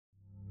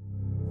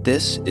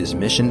This is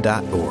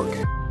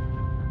Mission.org.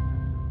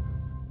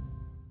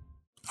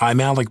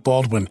 I'm Alec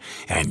Baldwin,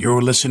 and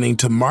you're listening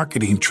to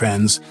Marketing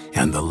Trends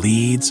and the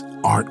Leads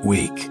Aren't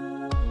Weak.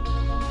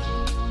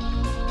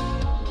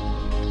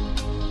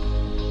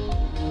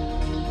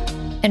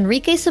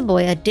 Enrique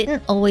Saboya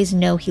didn't always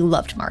know he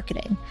loved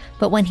marketing,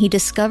 but when he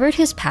discovered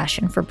his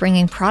passion for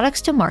bringing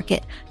products to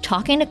market,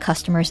 talking to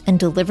customers, and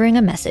delivering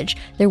a message,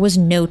 there was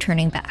no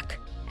turning back.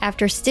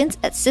 After stints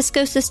at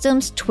Cisco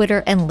Systems,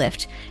 Twitter, and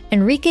Lyft,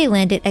 Enrique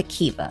landed at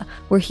Kiva,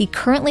 where he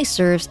currently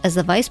serves as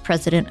the Vice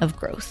President of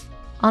Growth.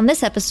 On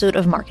this episode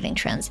of Marketing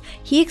Trends,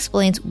 he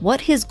explains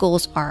what his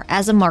goals are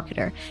as a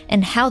marketer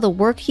and how the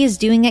work he is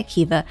doing at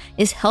Kiva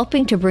is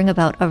helping to bring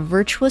about a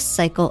virtuous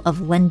cycle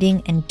of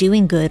lending and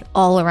doing good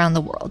all around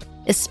the world,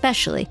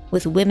 especially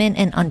with women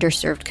and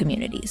underserved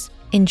communities.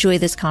 Enjoy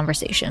this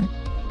conversation.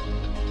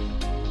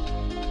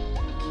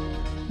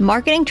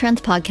 Marketing Trends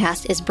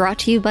Podcast is brought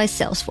to you by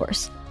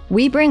Salesforce.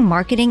 We bring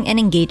marketing and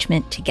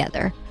engagement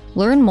together.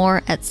 Learn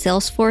more at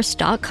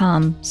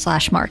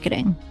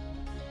salesforce.com/marketing.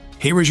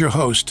 Here is your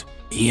host,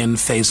 Ian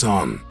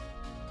Faison.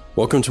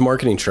 Welcome to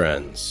Marketing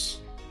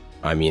Trends.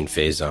 I'm Ian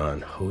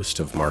Faison,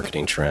 host of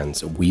Marketing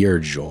Trends. We are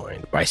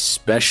joined by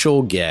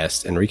special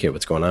guest Enrique.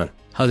 What's going on?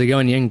 How's it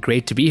going, Ian?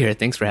 Great to be here.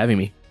 Thanks for having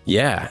me.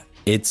 Yeah,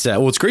 it's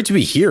great to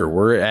be here.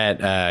 We're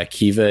at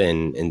Kiva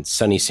in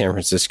sunny San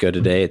Francisco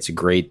today. It's a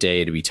great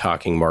day to be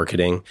talking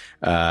marketing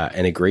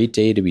and a great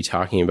day to be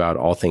talking about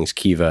all things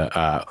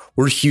Kiva.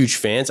 We're huge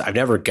fans. I've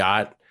never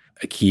got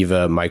a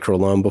Kiva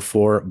microloan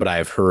before, but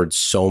I've heard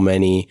so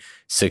many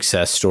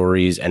success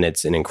stories, and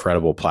it's an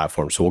incredible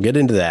platform. So we'll get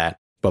into that.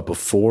 But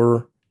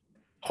before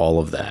all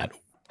of that,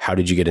 how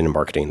did you get into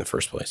marketing in the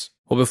first place?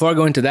 Well, before I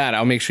go into that,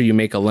 I'll make sure you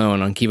make a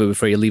loan on Kiva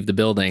before you leave the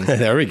building.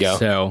 There we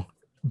go.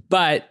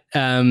 But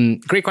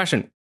great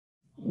question.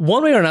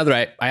 One way or another,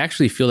 I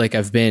actually feel like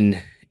I've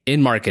been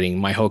in marketing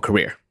my whole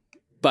career.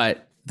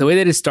 But the way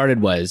that it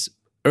started was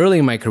early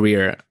in my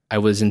career, I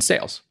was in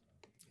sales,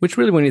 which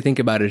really, when you think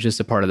about it, is just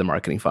a part of the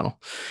marketing funnel.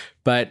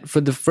 But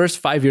for the first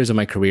 5 years of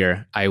my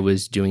career, I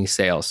was doing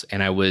sales,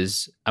 and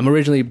I'm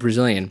originally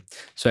Brazilian.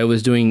 So I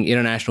was doing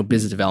international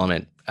business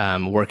development,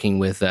 working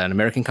with an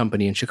American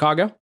company in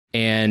Chicago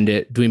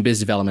and doing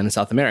business development in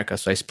South America.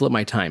 So I split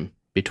my time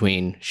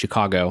between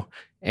Chicago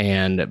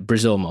and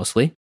Brazil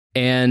mostly.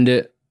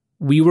 And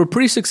we were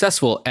pretty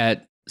successful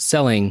at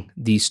selling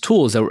these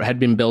tools that had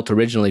been built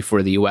originally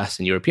for the US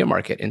and European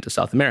market into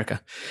South America.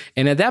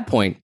 And at that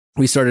point,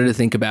 we started to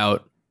think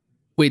about,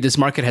 wait, this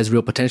market has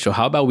real potential.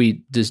 How about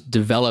we just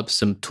develop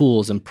some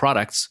tools and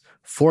products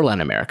for Latin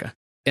America?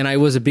 And I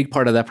was a big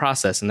part of that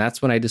process. And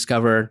that's when I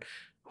discovered,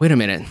 wait a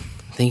minute,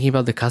 thinking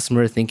about the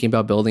customer, thinking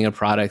about building a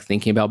product,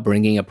 thinking about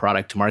bringing a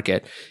product to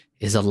market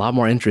is a lot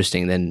more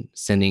interesting than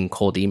sending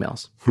cold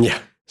emails. Yeah.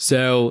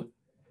 So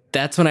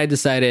that's when I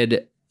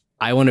decided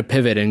I want to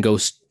pivot and go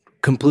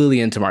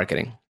completely into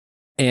marketing.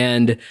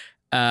 And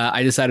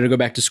I decided to go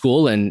back to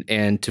school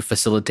and to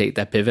facilitate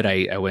that pivot.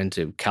 I went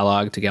to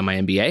Kellogg to get my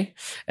MBA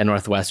at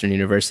Northwestern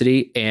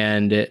University.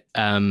 And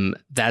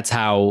that's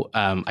how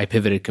I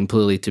pivoted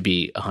completely to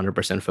be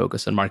 100%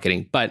 focused on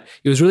marketing. But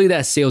it was really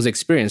that sales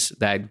experience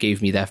that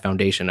gave me that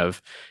foundation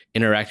of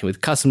interacting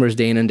with customers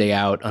day in and day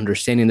out,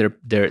 understanding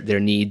their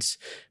needs,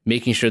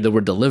 making sure that we're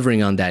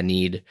delivering on that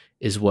need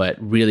is what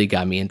really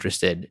got me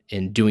interested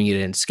in doing it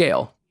in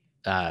scale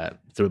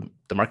through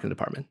the marketing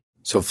department.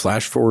 So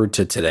flash forward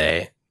to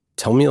today.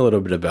 Tell me a little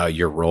bit about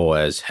your role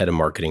as head of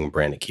marketing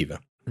brand at Kiva.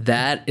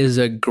 That is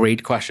a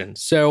great question.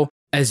 So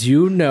as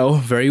you know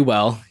very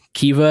well,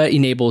 Kiva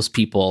enables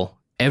people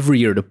every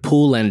year to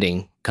pool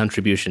lending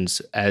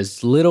contributions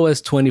as little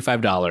as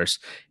 $25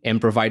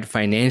 and provide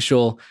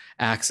financial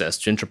access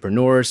to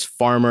entrepreneurs,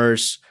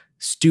 farmers,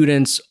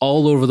 students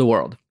all over the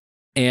world.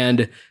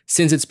 And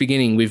since its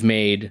beginning, we've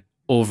made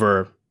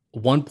over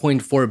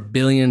 $1.4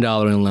 billion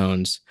in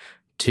loans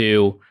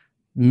to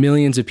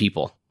millions of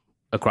people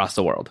across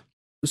the world.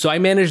 So I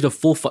manage the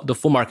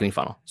full marketing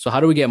funnel. So how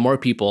do we get more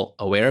people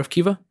aware of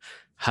Kiva?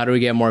 How do we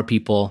get more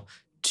people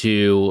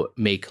to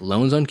make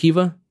loans on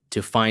Kiva,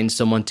 to find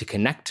someone to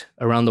connect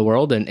around the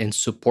world and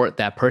support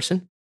that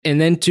person?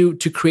 And then to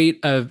create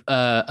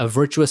a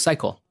virtuous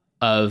cycle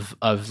of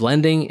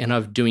lending and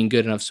of doing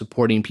good and of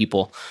supporting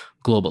people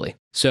globally.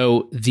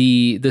 So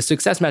the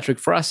success metric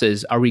for us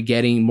is, are we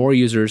getting more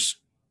users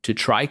to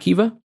try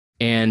Kiva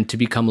and to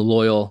become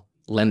loyal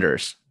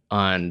lenders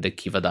on the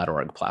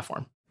kiva.org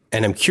platform?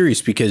 And I'm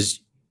curious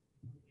because,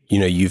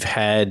 you've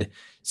had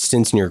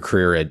stints in your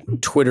career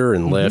at Twitter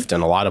and Lyft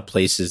and a lot of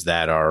places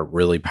that are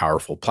really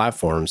powerful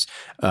platforms.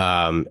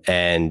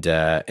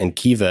 And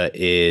Kiva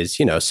is,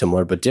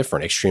 similar but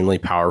different, extremely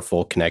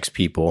powerful, connects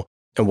people.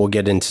 And we'll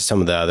get into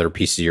some of the other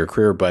pieces of your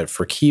career. But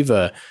for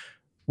Kiva,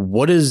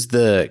 what is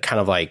the kind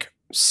of like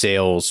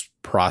sales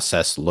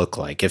process look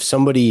like? If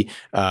somebody,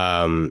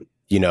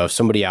 if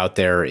somebody out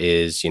there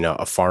is,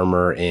 a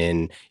farmer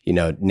in,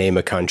 name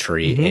a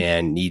country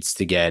and needs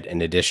to get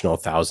an additional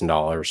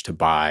 $1,000 to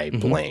buy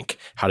blank,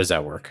 how does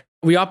that work?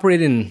 We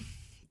operate in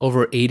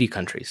over 80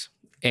 countries.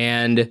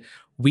 And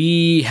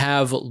We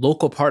have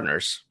local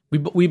partners.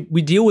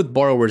 We deal with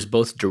borrowers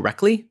both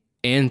directly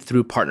and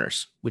through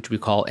partners, which we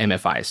call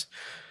MFIs,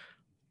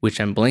 which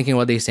I'm blanking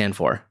what they stand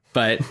for.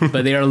 But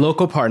they are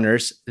local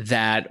partners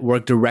that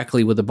work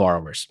directly with the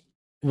borrowers.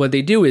 What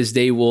they do is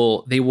they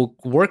will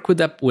work with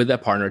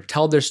that partner,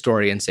 tell their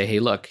story, and say, "Hey,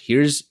 look,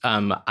 here's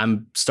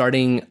I'm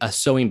starting a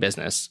sewing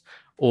business,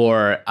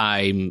 or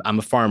I'm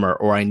a farmer,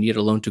 or I need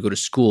a loan to go to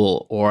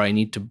school, or I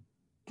need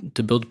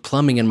to build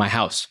plumbing in my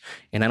house,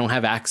 and I don't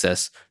have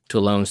access to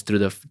loans through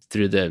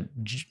the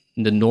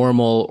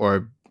normal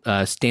or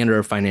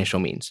standard financial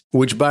means."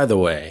 Which, by the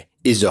way,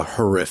 is a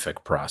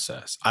horrific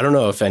process. I don't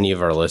know if any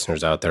of our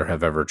listeners out there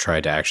have ever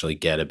tried to actually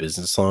get a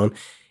business loan.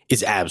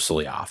 It's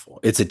absolutely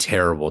awful. It's a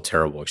terrible,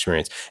 terrible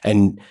experience.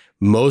 And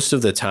most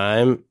of the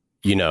time,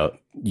 you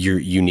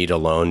need a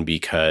loan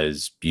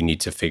because you need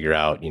to figure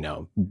out,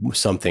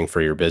 something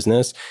for your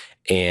business.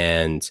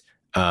 And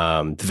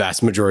the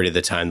vast majority of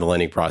the time, the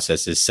lending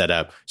process is set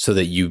up so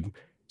that you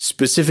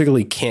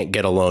specifically can't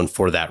get a loan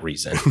for that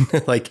reason.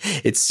 Like,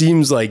 it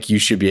seems like you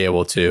should be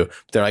able to.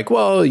 They're like,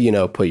 well,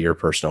 put your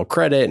personal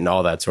credit and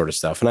all that sort of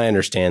stuff. And I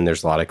understand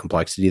there's a lot of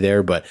complexity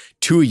there, but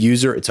to a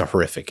user, it's a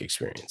horrific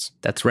experience.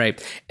 That's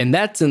right. And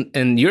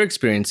and your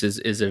experience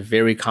is a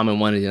very common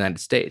one in the United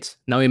States.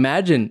 Now,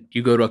 imagine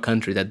you go to a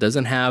country that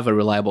doesn't have a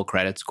reliable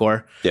credit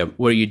score,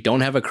 where you don't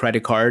have a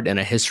credit card and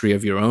a history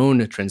of your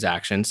own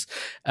transactions,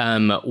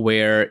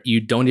 where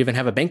you don't even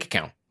have a bank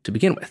account to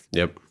begin with.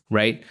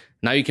 Right?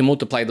 Now you can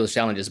multiply those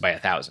challenges by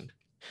 1,000.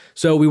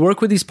 So we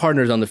work with these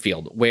partners on the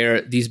field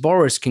where these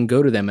borrowers can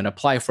go to them and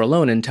apply for a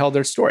loan and tell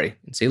their story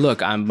and say,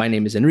 "Look, my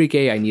name is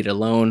Enrique. I need a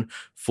loan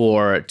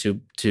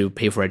to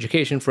pay for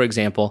education, for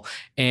example."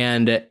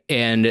 And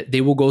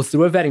they will go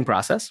through a vetting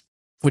process,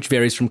 which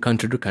varies from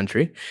country to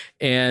country.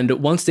 And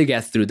once they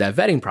get through that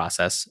vetting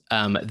process,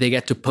 they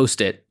get to post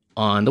it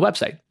on the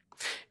website.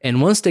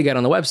 And once they get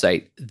on the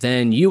website,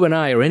 then you and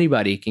I or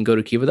anybody can go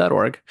to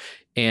Kiva.org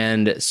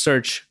and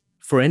search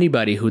for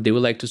anybody who they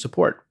would like to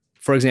support.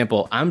 For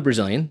example, I'm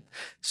Brazilian,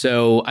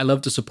 so I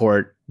love to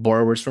support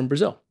borrowers from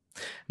Brazil.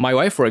 My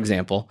wife, for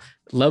example,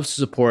 loves to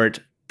support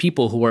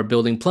people who are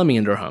building plumbing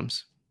in their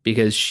homes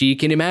because she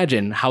can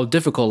imagine how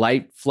difficult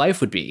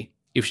life would be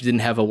if she didn't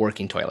have a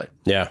working toilet.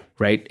 Yeah.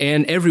 Right?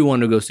 And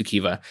everyone who goes to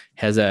Kiva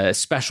has a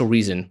special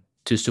reason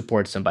to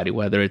support somebody,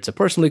 whether it's a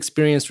personal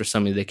experience or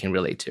something they can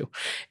relate to.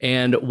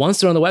 And once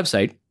they're on the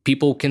website,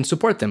 people can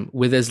support them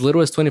with as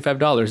little as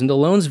 $25. And the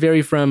loans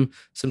vary from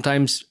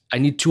sometimes I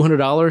need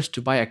 $200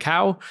 to buy a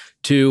cow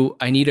to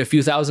I need a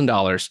few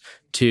 $1,000s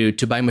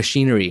to buy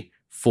machinery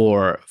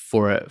for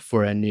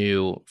a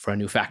new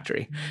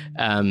factory.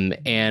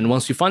 And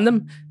once we fund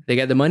them, they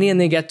get the money and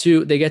they get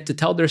to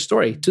tell their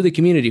story to the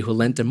community who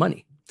lent them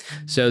money.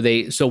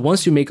 So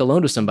once you make a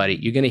loan to somebody,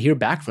 you're going to hear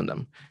back from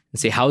them and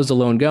say, how's the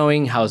loan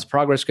going? How's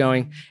progress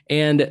going?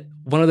 And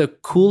one of the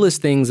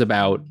coolest things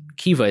about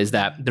Kiva is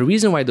that the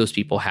reason why those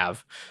people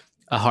have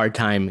a hard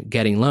time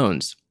getting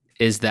loans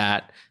is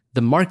that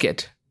the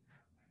market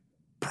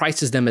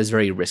prices them as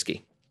very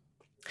risky.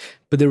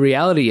 But the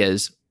reality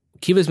is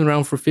Kiva's been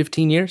around for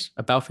 15 years,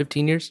 about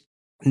 15 years.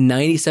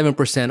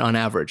 97% on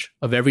average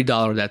of every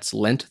dollar that's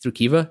lent through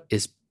Kiva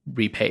is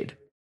repaid.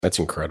 That's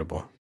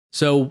incredible.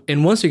 So,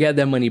 and once you get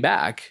that money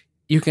back,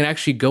 you can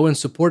actually go and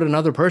support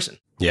another person.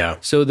 Yeah.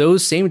 So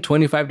those same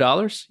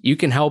 $25, you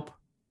can help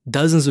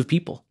dozens of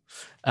people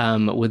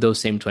with those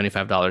same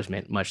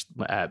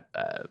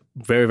 $25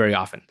 very, very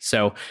often.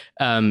 So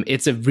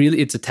it's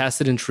a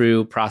tested and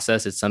true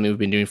process. It's something we've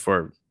been doing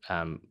for,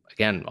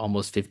 again,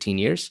 almost 15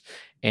 years,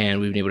 and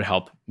we've been able to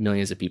help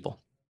millions of people.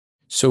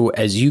 So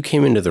as you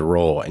came into the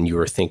role and you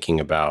were thinking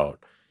about,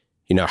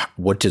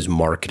 what does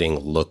marketing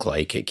look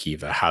like at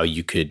Kiva, how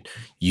you could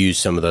use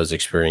some of those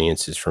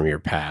experiences from your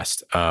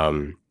past,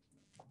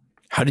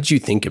 how did you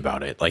think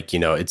about it? Like,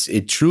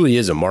 it truly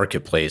is a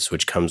marketplace,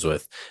 which comes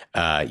with,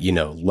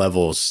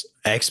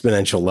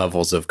 exponential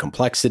levels of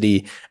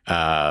complexity.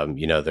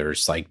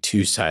 There's like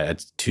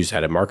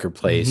two-sided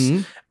marketplace.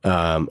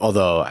 Mm-hmm.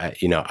 Although,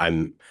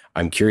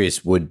 I'm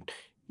curious,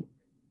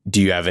 do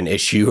you have an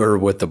issue or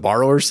with the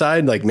borrower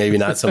side? Like maybe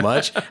not so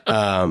much,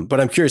 but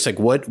I'm curious, like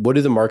what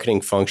do the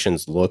marketing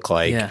functions look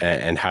like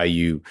and how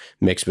you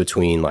mix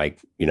between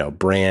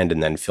brand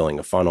and then filling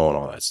a funnel and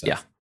all that stuff? Yeah,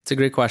 it's a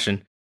great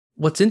question.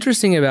 What's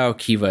interesting about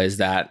Kiva is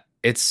that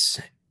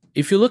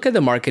if you look at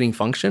the marketing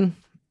function,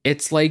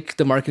 it's like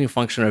the marketing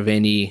function of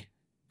any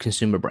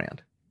consumer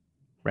brand,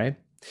 right?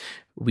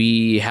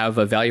 We have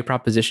a value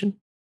proposition.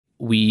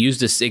 We use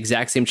this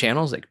exact same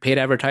channels like paid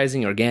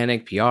advertising,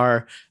 organic, PR,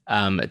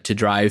 to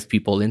drive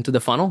people into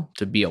the funnel,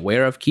 to be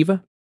aware of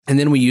Kiva. And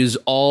then we use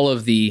all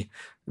of the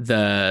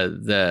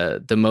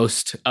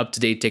most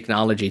up-to-date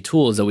technology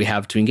tools that we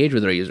have to engage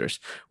with our users,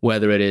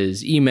 whether it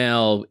is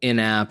email,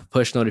 in-app,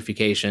 push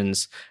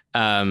notifications,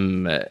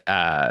 and on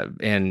our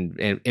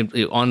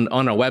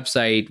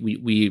website,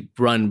 we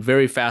run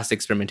very fast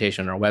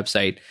experimentation on our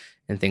website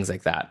and things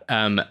like that.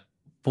 But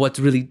what's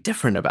really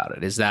different about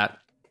it is that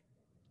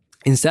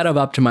instead of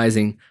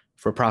optimizing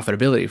for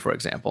profitability, for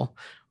example,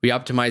 we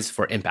optimize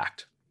for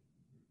impact,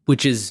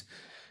 which is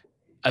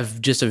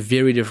just a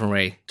very different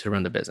way to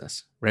run the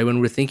business, right? When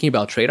we're thinking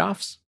about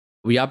trade-offs,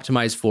 we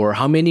optimize for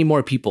how many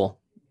more people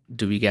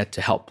do we get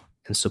to help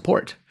and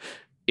support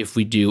if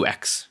we do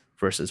X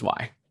versus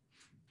Y,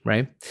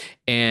 right?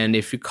 And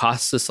if it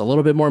costs us a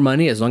little bit more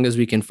money, as long as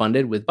we can fund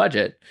it with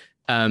budget,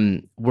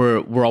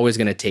 we're always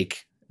going to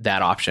take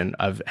that option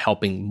of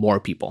helping more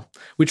people,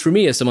 which for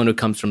me, as someone who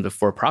comes from the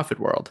for-profit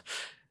world,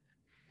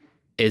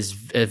 is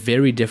a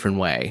very different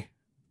way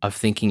of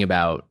thinking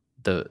about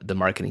the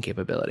marketing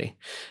capability.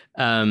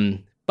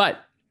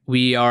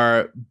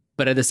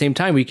 But at the same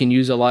time, we can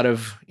use a lot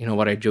of,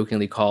 what I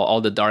jokingly call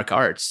all the dark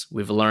arts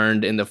we've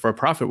learned in the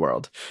for-profit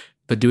world,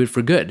 but do it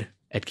for good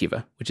at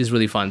Kiva, which is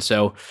really fun.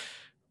 So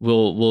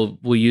we'll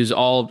use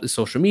all the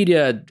social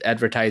media,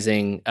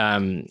 advertising,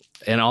 and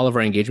all of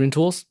our engagement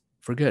tools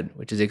for good,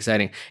 which is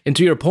exciting. And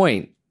to your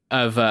point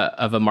of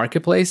a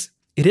marketplace,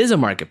 it is a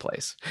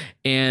marketplace.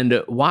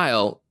 And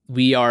while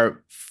we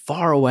are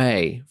far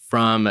away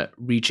from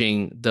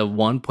reaching the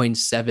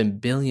 1.7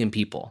 billion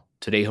people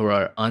today who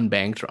are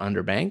unbanked or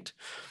underbanked,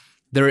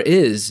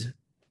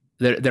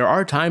 there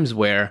are times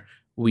where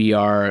we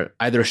are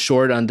either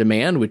short on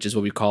demand, which is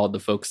what we call the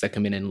folks that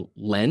come in and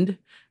lend,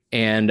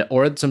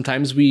 or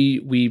sometimes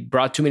we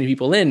brought too many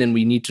people in and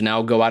we need to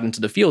now go out into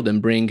the field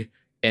and bring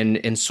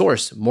and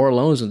source more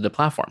loans into the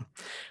platform,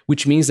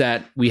 which means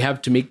that we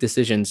have to make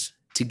decisions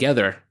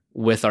together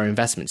with our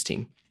investments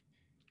team,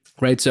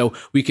 right? So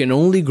we can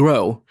only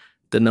grow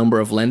the number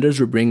of lenders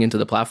we bring into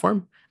the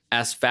platform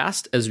as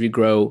fast as we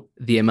grow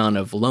the amount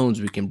of loans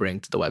we can bring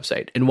to the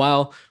website. And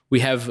while we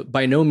have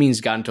by no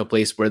means gotten to a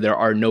place where there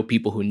are no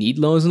people who need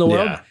loans in the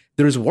world,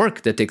 there's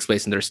work that takes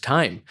place and there's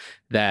time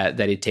that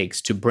it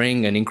takes to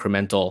bring an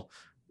incremental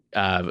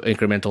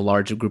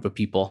large group of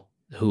people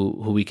who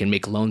we can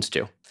make loans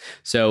to.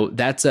 So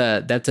that's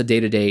a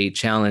day-to-day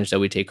challenge that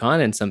we take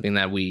on, and something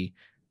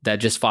that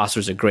just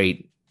fosters a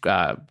great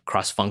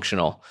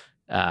cross-functional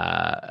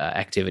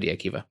activity at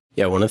Kiva.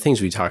 Yeah, one of the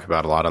things we talk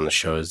about a lot on the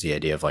show is the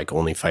idea of like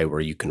only fight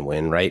where you can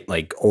win, right?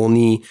 Like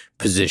only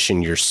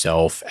position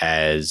yourself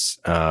as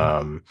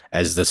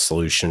the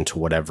solution to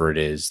whatever it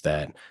is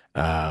that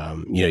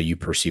you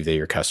perceive that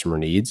your customer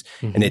needs.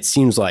 Mm-hmm. And it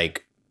seems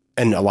like,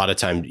 and a lot of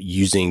time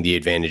using the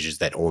advantages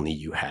that only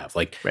you have.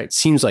 Like It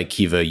seems like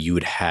Kiva, you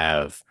would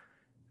have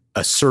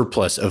a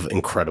surplus of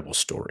incredible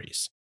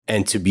stories.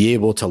 And to be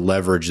able to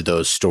leverage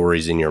those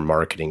stories in your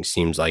marketing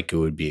seems like it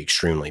would be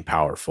extremely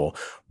powerful.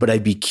 But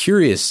I'd be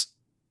curious,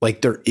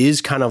 like there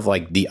is kind of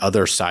like the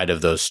other side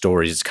of those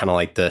stories. It's kind of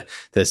like the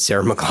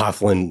Sarah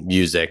McLachlan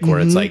music where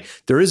it's like,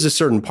 there is a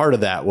certain part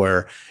of that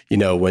where,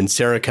 when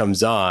Sarah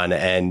comes on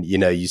and,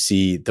 you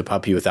see the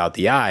puppy without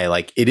the eye,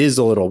 like it is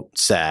a little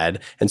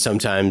sad. And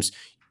sometimes,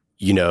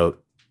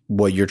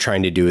 what you're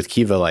trying to do with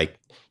Kiva, like,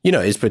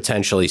 is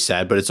potentially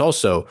sad, but it's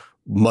also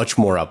much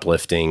more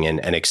uplifting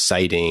and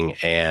exciting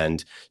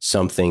and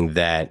something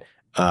that,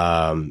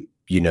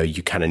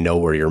 you kind of know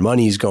where your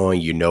money's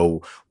going,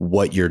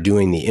 what you're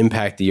doing, the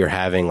impact that you're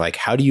having. Like,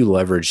 how do you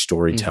leverage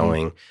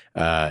storytelling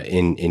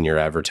in your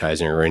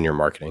advertising or in your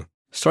marketing?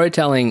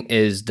 Storytelling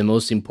is the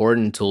most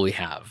important tool we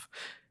have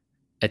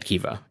at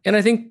Kiva. And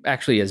I think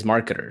actually as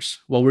marketers,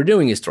 what we're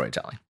doing is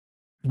storytelling.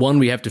 One,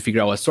 we have to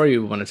figure out what story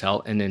we want to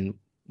tell. And then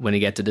when we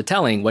get to the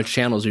telling, what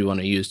channels we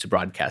want to use to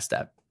broadcast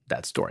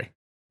that story.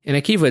 And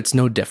at Kiva, it's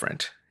no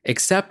different,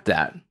 except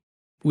that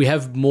we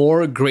have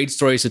more great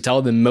stories to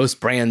tell than most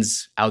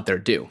brands out there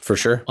do. For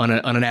sure. On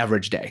an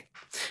average day,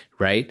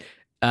 right?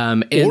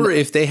 Or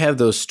if they have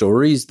those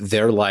stories,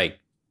 they're like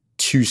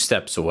 2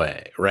 steps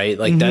away, right?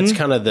 Like that's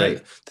kind of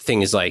the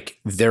thing is like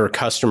their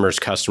customer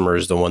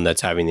is the one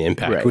that's having the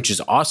impact, which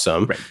is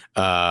awesome.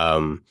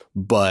 Right.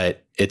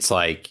 But it's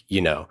like,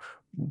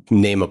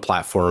 name a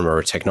platform or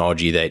a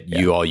technology that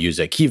you all use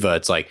at Kiva.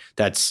 It's like,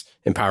 that's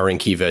empowering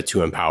Kiva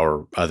to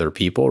empower other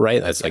people,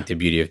 right? That's like the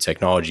beauty of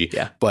technology.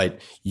 Yeah. But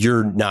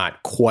you're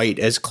not quite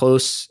as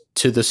close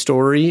to the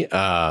story,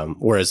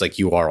 whereas like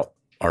you are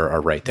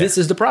right there. This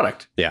is the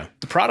product. Yeah.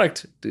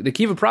 The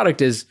Kiva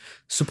product is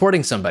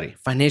supporting somebody,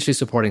 financially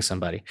supporting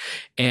somebody.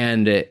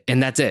 And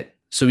that's it.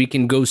 So we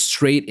can go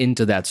straight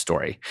into that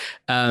story.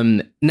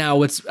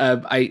 Now,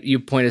 you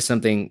pointed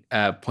something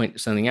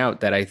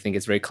out that I think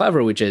is very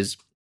clever, which is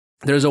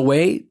there's a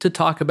way to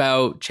talk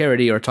about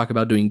charity or talk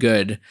about doing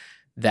good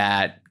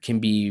that can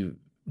be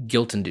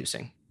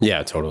guilt-inducing.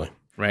 Yeah, totally.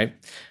 Right?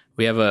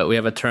 We have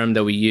a term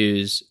that we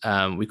use.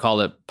 We call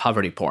it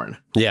poverty porn.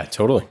 Yeah,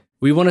 totally.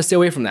 We want to stay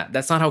away from that.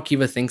 That's not how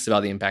Kiva thinks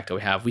about the impact that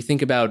we have. We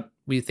think about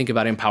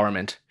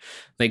empowerment.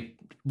 Like,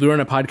 we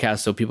run a podcast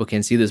so people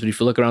can't see this, but if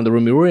you look around the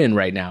room we're in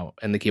right now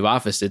in the Kiva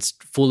office, it's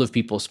full of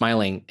people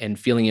smiling and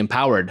feeling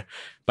empowered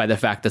by the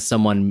fact that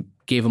someone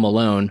gave them a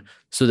loan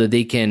so that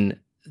they can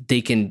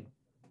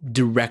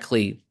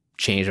directly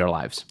change our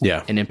lives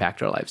and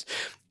impact our lives.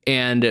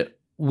 And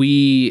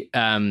we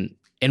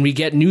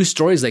get news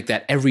stories like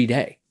that every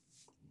day,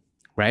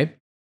 right?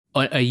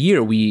 A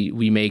year,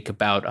 we make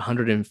about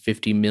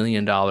 $150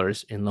 million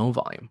in loan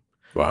volume.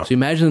 Wow. So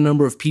imagine the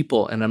number of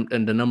people and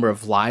the number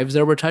of lives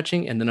that we're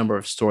touching and the number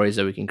of stories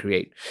that we can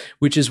create,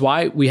 which is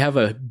why we have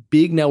a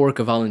big network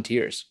of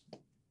volunteers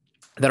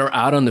that are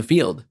out on the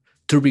field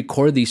to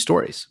record these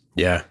stories.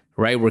 Yeah.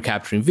 Right? We're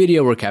capturing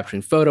video, we're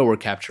capturing photo, we're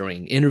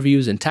capturing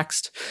interviews and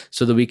text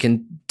so that we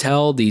can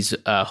tell these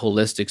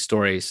holistic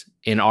stories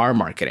in our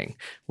marketing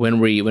when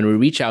we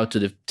reach out to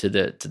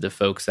the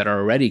folks that are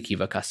already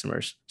Kiva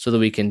customers, so that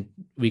we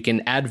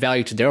can add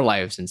value to their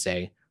lives and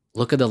say,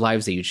 look at the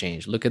lives that you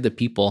changed. Look at the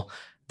people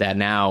that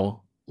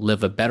now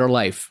live a better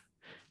life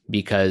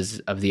because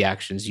of the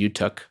actions you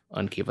took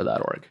on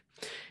Kiva.org.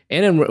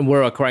 And then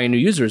we're acquiring new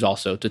users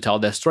also to tell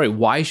that story.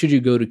 Why should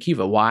you go to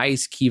Kiva? Why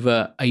is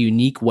Kiva a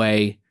unique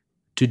way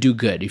to do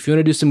good? If you want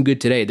to do some good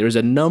today, there's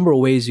a number of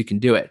ways you can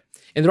do it.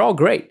 And they're all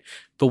great.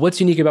 But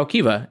what's unique about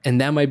Kiva? And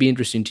that might be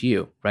interesting to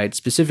you, right?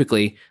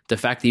 Specifically, the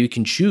fact that you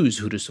can choose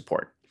who to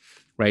support,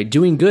 right?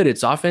 Doing good,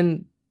 it's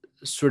often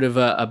sort of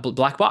a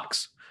black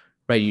box,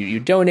 right?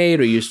 You donate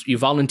or you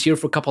volunteer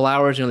for a couple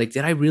hours and you're like,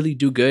 did I really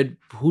do good?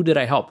 Who did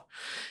I help?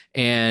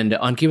 And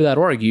on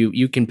Kiva.org,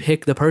 you can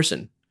pick the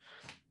person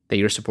that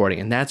you're supporting.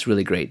 And that's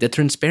really great. The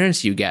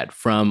transparency you get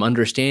from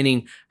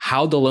understanding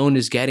how the loan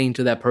is getting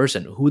to that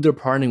person, who they're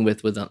partnering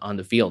with on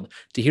the field,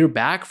 to hear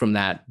back from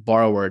that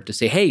borrower to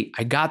say, hey,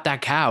 I got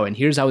that cow and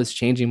here's how it's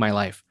changing my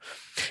life.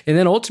 And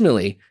then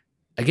ultimately,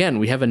 again,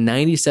 we have a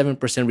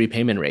 97%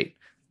 repayment rate.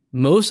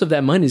 Most of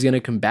that money is going to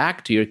come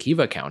back to your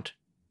Kiva account.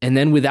 And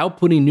then without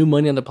putting new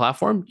money on the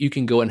platform, you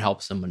can go and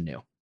help someone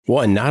new.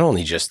 Well, and not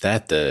only just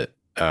that,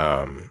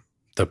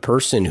 the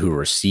person who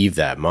received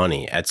that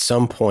money at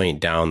some point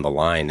down the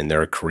line in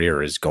their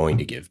career is going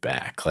to give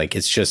back. Like,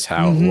 it's just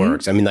how it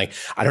works. I mean, like,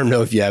 I don't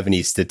know if you have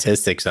any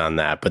statistics on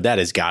that, but that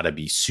has got to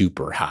be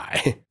super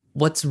high.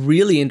 What's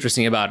really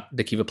interesting about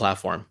the Kiva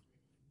platform,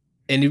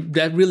 and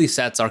that really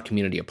sets our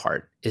community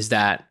apart, is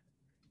that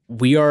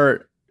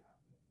we're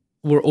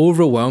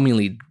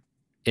overwhelmingly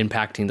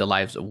impacting the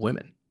lives of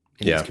women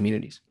in these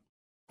communities.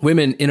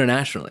 Women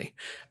internationally.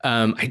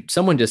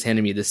 Someone just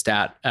handed me this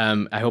stat.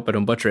 I hope I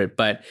don't butcher it,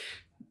 but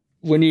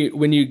when you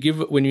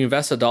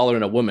invest $1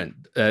 in a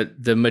woman,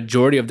 the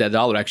majority of that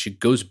dollar actually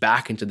goes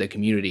back into the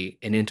community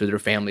and into their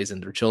families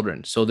and their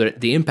children. So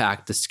the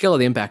impact, the scale of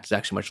the impact is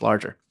actually much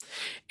larger.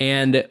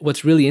 And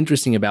what's really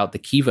interesting about the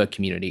Kiva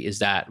community is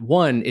that,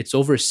 one, it's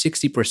over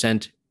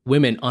 60%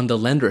 women on the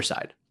lender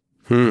side.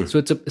 So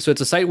it's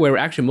a site where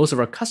actually most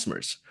of our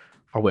customers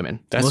are women.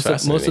 That's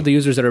fascinating. Most of the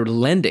users that are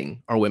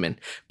lending are women.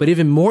 But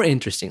even more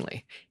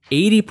interestingly,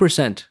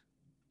 80%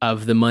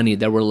 of the money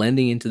that we're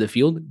lending into the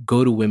field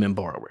go to women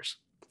borrowers.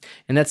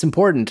 And that's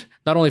important,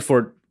 not only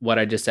for what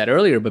I just said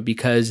earlier, but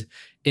because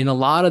in a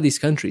lot of these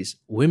countries,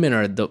 women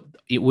are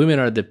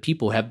the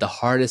people who have the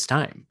hardest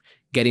time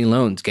getting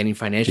loans, getting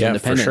financial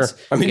independence. For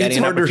sure. I mean, it's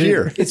harder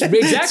here. It's exactly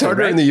it's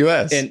harder in the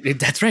US. And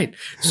that's right.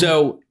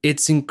 So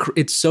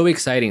it's so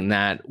exciting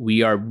that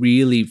we are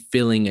really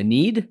filling a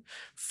need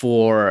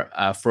for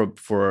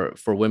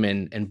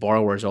women and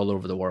borrowers all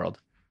over the world.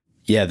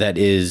 Yeah, that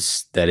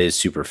is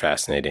super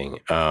fascinating.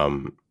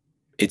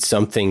 It's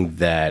something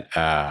that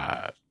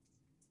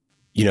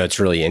it's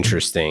really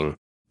interesting.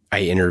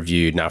 I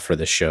interviewed, not for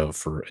the show,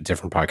 for a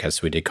different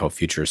podcast we did called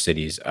Future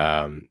Cities,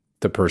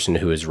 the person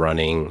who is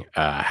running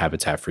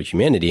Habitat for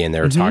Humanity, and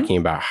they were talking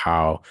about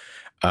how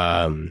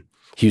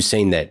he was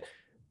saying that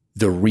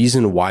the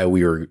reason why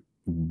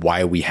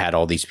we had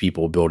all these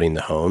people building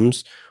the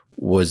homes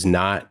was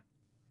not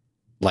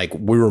like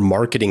we were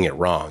marketing it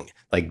wrong.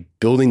 Like,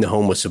 building the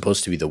home was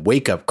supposed to be the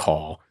wake-up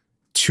call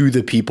to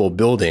the people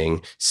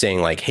building, saying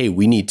like, hey,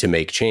 we need to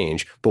make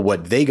change. But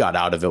what they got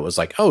out of it was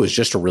like, oh, it's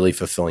just a really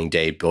fulfilling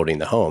day building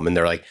the home. And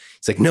they're like,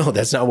 it's like, no,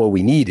 that's not what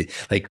we need.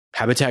 Like,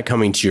 Habitat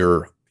coming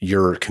to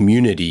your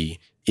community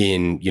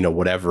in,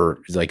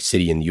 whatever like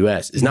city in the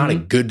US is not a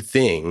good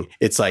thing.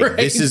 It's like,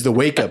 this is the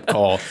wake-up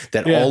call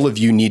that all of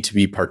you need to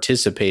be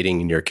participating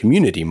in your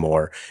community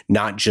more,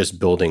 not just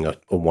building a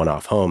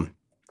one-off home.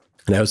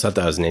 And I always thought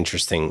that was an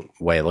interesting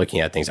way of looking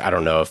at things. I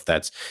don't know if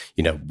that's,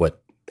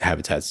 what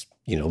Habitat's,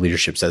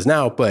 leadership says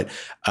now, but,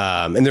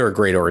 and they're a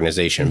great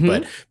organization,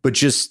 but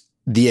just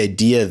the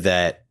idea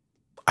that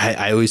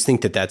I always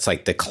think that that's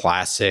like the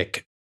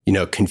classic,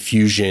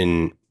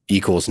 confusion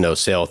equals no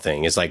sale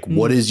thing. Is like,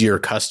 what is your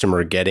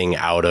customer getting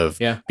out of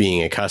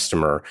being a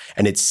customer?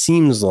 And it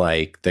seems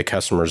like the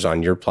customers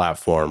on your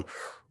platform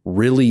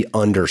really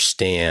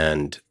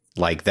understand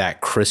like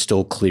that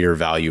crystal clear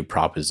value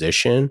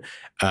proposition.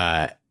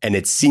 And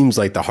it seems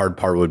like the hard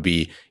part would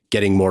be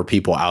getting more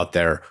people out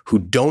there who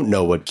don't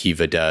know what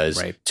Kiva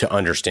does to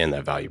understand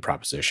that value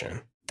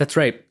proposition. That's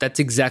right. That's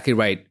exactly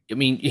right. I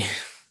mean,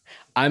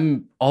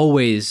 I'm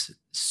always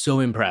so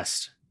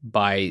impressed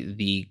by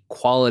the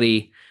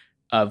quality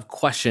of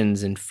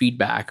questions and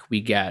feedback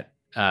we get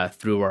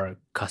through our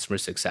customer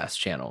success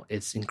channel.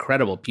 It's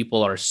incredible.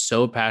 People are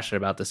so passionate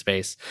about the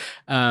space,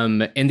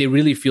 and they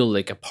really feel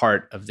like a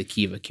part of the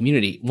Kiva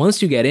community.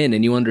 Once you get in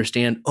and you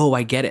understand, oh,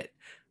 I get it.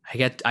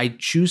 I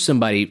choose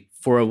somebody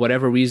for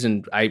whatever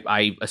reason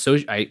I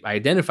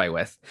identify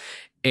with,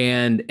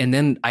 and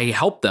then I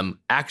help them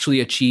actually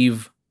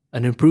achieve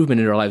an improvement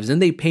in their lives, then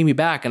they pay me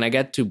back and I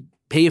get to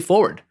pay it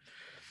forward,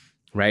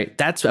 right?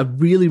 That's a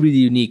really, really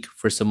unique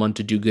for someone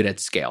to do good at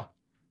scale,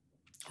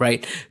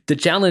 right? The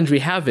challenge we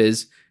have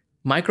is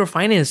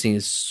microfinancing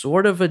is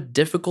sort of a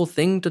difficult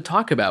thing to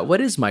talk about.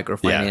 What is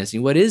microfinancing? Yeah.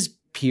 What is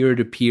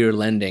peer-to-peer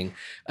lending?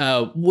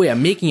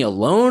 I'm making a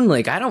loan?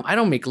 Like I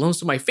don't make loans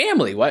to my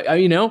family. What,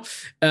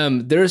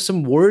 there are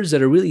some words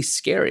that are really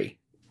scary.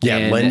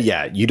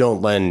 Yeah, you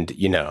don't lend,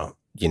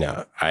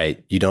 I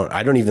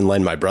don't even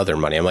lend my brother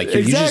money. I'm like,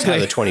 you just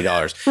have the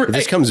 $20. Right. If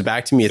this comes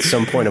back to me at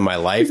some point in my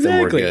life,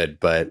 then we're good.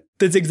 But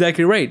that's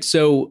exactly right.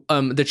 So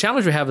the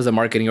challenge we have as a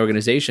marketing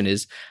organization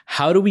is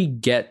how do we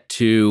get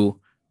to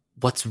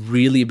what's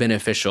really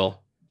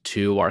beneficial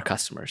to our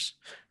customers,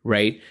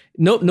 right?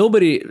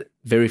 Nobody,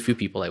 very few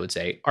people, I would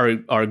say,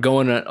 are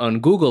going on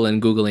Google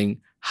and Googling,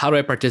 how do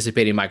I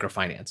participate in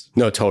microfinance?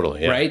 No,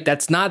 totally. Yeah. Right?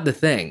 That's not the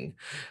thing.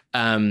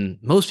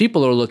 Most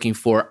people are looking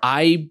for,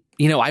 I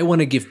want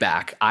to give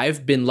back.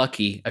 I've been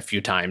lucky a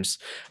few times,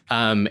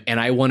 and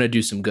I want to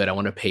do some good. I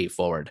want to pay it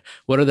forward.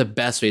 What are the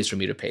best ways for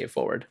me to pay it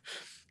forward?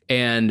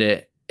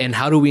 And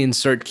how do we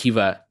insert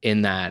Kiva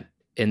in that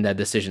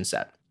decision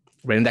set?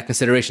 Right, in that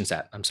consideration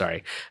set,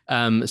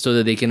 so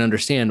that they can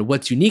understand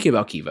what's unique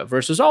about Kiva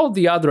versus all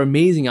the other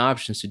amazing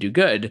options to do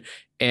good,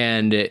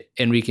 and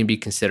we can be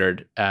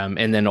considered,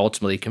 and then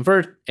ultimately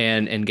convert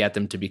and get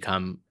them to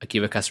become a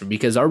Kiva customer,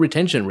 because our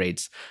retention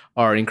rates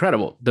are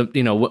incredible.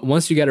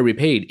 Once you get it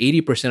repaid,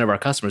 80% of our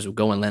customers will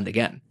go and lend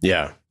again.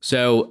 Yeah.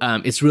 So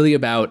it's really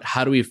about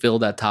how do we fill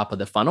that top of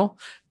the funnel,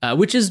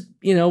 which is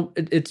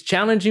it's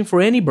challenging for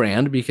any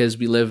brand because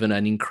we live in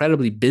an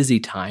incredibly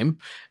busy time.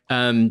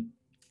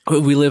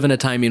 We live in a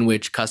time in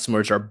which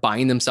customers are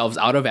buying themselves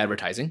out of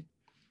advertising,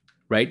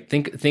 right?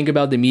 Think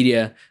about the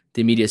media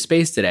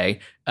space today.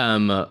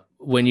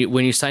 When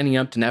you're signing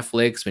up to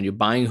Netflix, when you're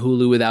buying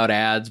Hulu without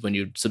ads, when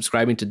you're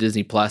subscribing to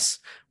Disney Plus,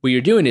 what you're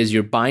doing is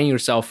you're buying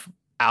yourself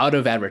out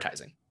of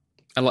advertising.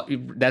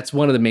 That's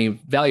one of the main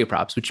value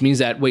props, which means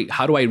that, wait,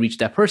 how do I reach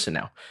that person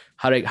now?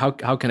 How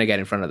can I get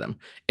in front of them?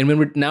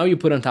 And now you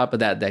put on top of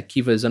that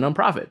Kiva is a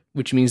nonprofit,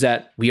 which means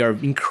that we are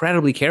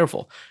incredibly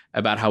careful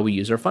about how we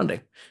use our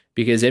funding.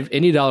 Because if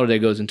any dollar that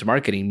goes into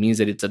marketing means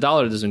that it's a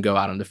dollar that doesn't go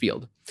out on the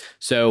field.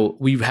 So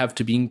we have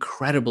to be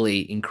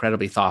incredibly,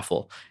 incredibly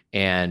thoughtful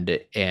and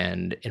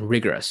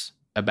rigorous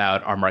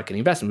about our marketing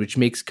investment, which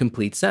makes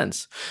complete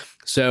sense.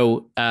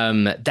 So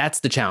that's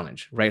the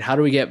challenge, right? How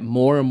do we get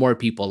more and more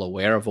people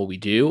aware of what we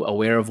do,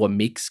 aware of what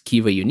makes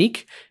Kiva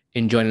unique,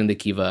 and joining the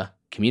Kiva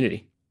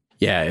community?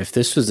 Yeah, if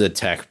this was a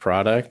tech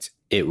product,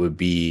 it would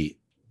be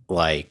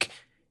like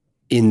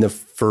in the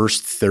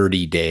first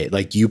 30 days,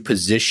 like you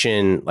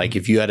position, like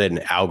if you had an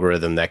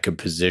algorithm that could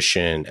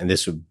position, and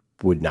this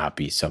would not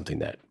be something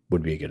that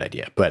would be a good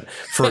idea, but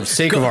for the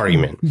sake of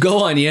argument, go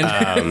on,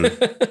 Ian.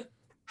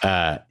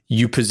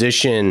 You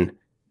position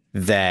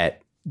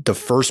that the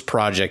first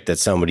project that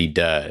somebody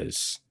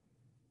does,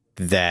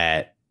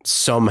 that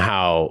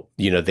somehow,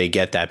 they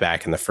get that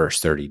back in the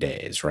first 30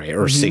 days, right?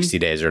 Or 60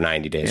 days or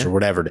 90 days or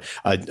whatever,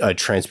 a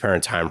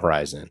transparent time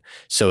horizon.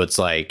 So it's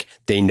like,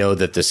 they know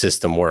that the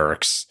system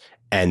works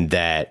and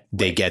that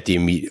they get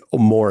the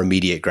more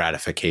immediate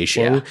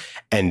gratification. Yeah.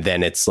 And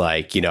then it's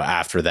like,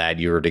 after that,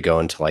 you were to go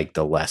into like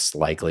the less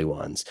likely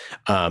ones.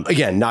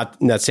 Again, not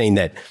saying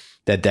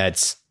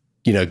that's,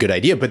 a good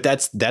idea, but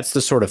that's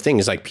the sort of thing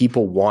is like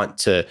people want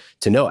to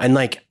know. And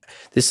like,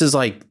 this is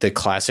like the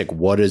classic,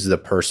 what is the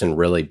person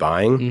really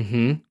buying?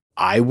 Mm-hmm.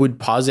 I would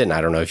posit, and I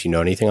don't know if you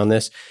know anything on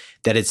this,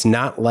 that it's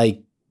not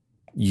like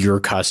your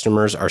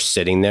customers are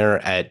sitting there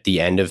at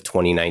the end of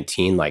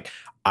 2019. Like,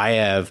 I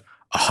have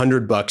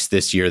 $100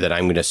 this year that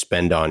I'm going to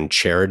spend on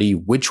charity.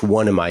 Which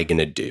one am I going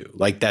to do?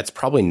 Like, that's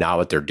probably not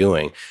what they're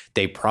doing.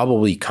 They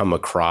probably come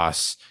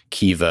across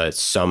Kiva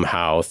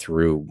somehow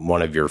through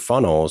one of your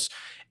funnels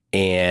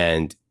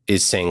and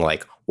is saying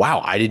like,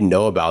 wow, I didn't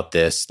know about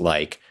this.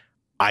 Like,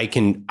 I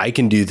can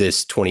do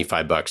this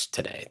 $25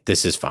 today.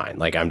 This is fine.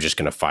 Like, I'm just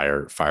going to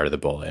fire the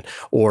bullet.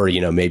 Or,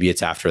 maybe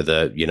it's after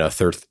the,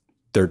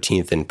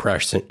 13th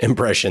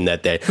impression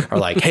that they are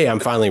like, hey, I'm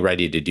finally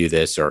ready to do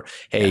this. Or,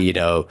 hey,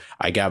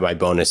 I got my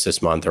bonus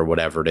this month or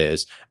whatever it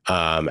is.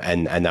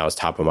 And that was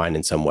top of mind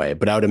in some way.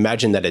 But I would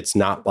imagine that it's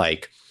not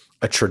like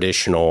a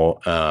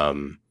traditional,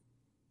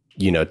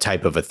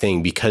 type of a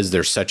thing, because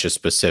there's such a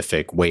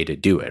specific way to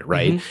do it.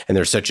 Right. Mm-hmm. And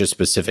there's such a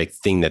specific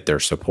thing that they're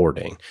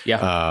supporting. Yeah.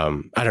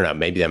 I don't know.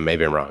 Maybe I'm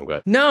wrong,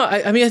 but no,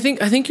 I mean, I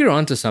think you're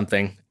onto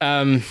something.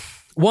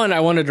 One, I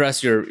want to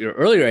address your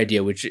earlier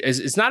idea, which is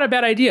it's not a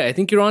bad idea. I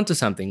think you're onto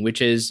something,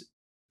 which is,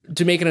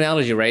 to make an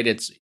analogy, right?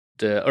 It's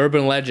the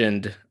urban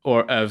legend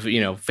of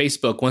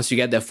Facebook. Once you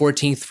get that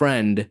 14th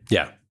friend,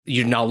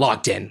 you're now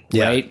locked in,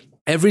 right?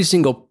 Every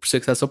single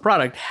successful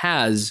product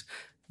has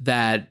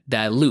that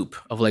loop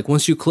of like,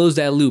 once you close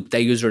that loop,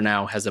 that user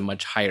now has a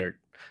much higher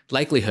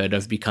likelihood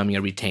of becoming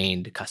a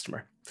retained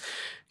customer.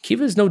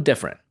 Kiva is no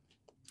different,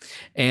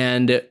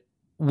 and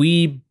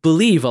we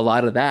believe a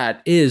lot of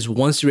that is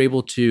once you're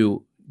able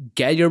to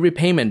get your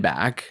repayment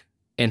back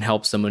and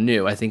help someone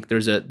new. I think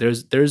there's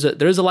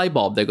a light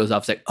bulb that goes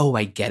off. It's like, oh,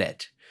 I get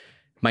it,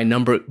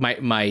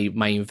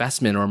 my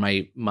investment or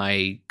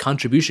my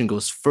contribution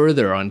goes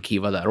further on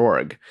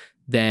Kiva.org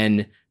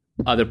than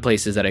other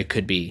places that I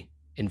could be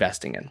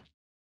investing in.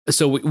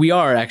 So we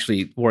are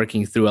actually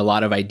working through a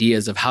lot of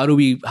ideas of how do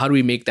we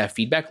make that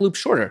feedback loop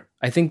shorter.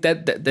 I think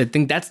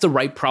that's the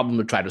right problem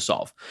to try to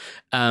solve.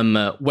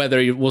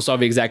 Whether we'll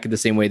solve it exactly the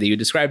same way that you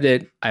described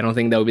it, I don't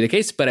think that would be the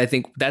case. But I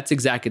think that's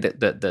exactly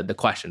the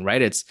question,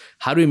 right? It's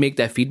how do we make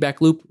that feedback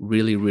loop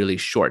really, really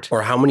short?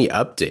 Or how many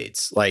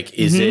updates? Like,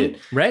 is it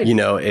right?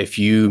 If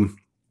you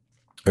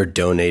are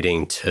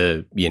donating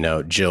to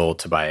Jill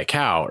to buy a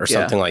cow or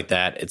something like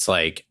that, it's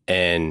like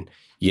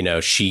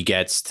she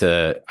gets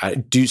to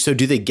do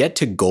they get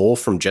to goal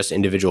from just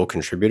individual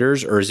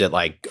contributors, or is it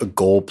like a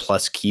goal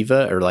plus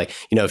Kiva, or like,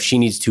 if she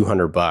needs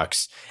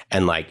 $200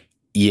 and like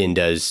Ian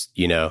does,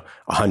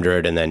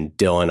 100, and then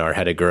Dylan, our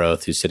head of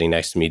growth, who's sitting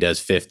next to me,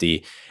 does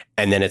 50.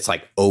 And then it's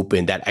like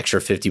open, that extra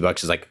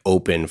 $50 is like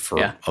open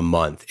for a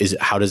month.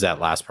 How does that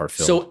last part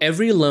feel? So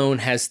every loan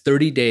has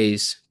 30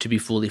 days to be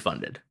fully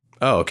funded.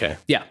 Oh, okay.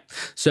 Yeah.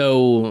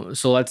 So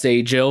let's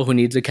say Jill, who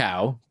needs a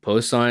cow,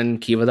 posts on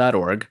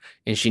Kiva.org,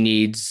 and she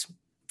needs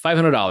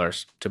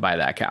 $500 to buy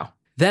that cow.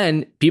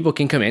 Then people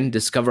can come in,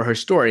 discover her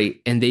story,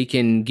 and they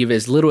can give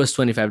as little as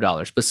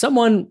 $25. But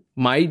someone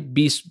might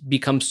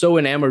become so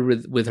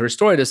enamored with her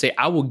story to say,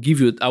 I'll lend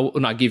you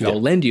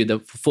the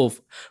full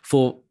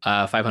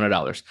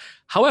 $500.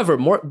 However,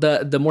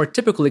 the more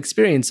typical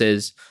experience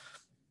is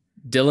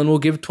Dylan will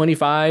give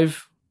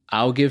 $25,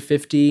 I'll give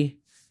 $50,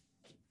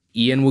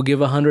 Ian will give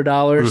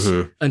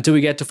 $100 until we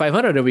get to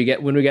 $500.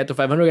 And when we get to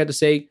 $500, we have to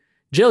say,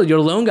 Jill,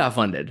 your loan got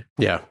funded.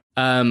 Yeah.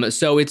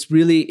 So it's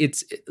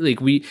like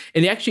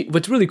actually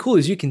what's really cool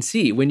is you can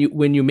see when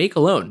you make a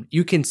loan,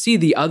 you can see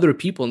the other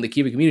people in the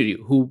Kiva community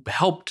who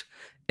helped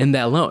in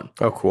that loan.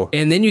 Oh, cool.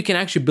 And then you can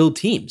actually build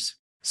teams.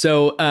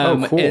 So,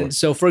 cool. And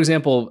so for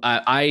example,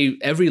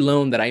 every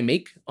loan that I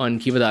make on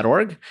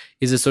Kiva.org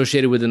is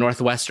associated with the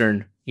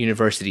Northwestern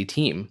University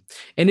team.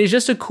 And it's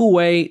just a cool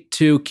way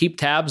to keep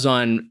tabs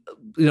on,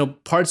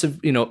 parts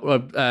of, keep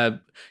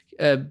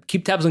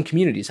tabs on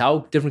communities, how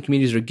different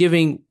communities are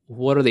giving,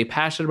 what are they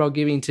passionate about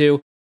giving to.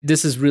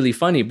 This is really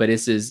funny, but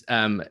this is,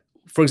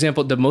 for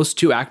example, the most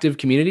two active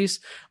communities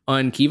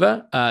on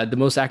Kiva, the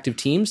most active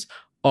teams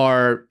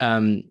are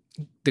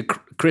the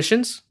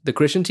Christian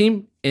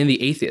team, and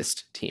the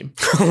atheist team.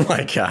 Oh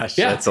my gosh,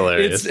 that's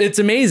hilarious. It's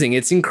amazing.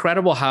 It's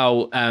incredible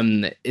how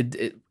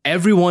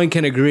everyone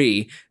can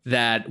agree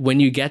that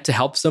when you get to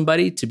help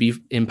somebody to be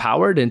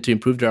empowered and to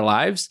improve their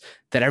lives,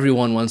 that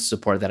everyone wants to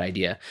support that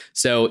idea.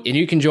 So, and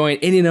you can join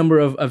any number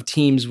of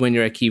teams when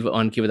you're at Kiva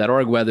on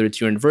Kiva.org, whether it's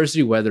your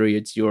university, whether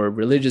it's your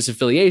religious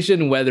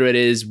affiliation, whether it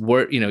is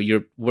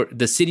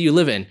the city you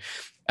live in.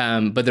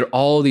 But there are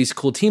all these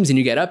cool teams, and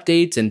you get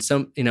updates. And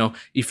some,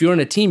 if you're on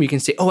a team, you can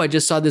say, "Oh, I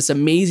just saw this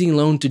amazing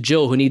loan to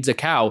Jill who needs a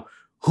cow.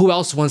 Who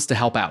else wants to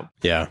help out?"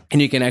 Yeah,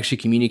 and you can actually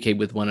communicate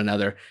with one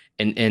another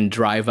and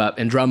drive up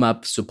and drum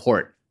up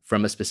support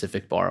from a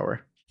specific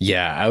borrower.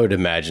 Yeah, I would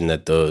imagine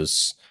that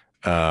those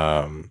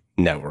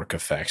network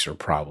effects are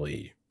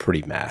probably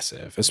pretty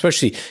massive,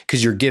 especially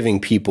because you're giving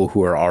people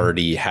who are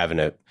already having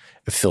an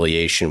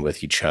affiliation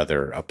with each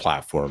other a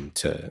platform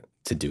to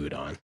do it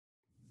on.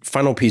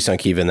 Final piece on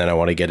Kiva, and then I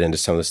want to get into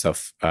some of the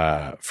stuff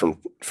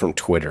from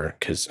Twitter,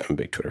 because I'm a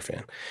big Twitter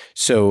fan.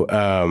 So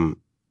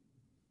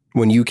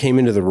when you came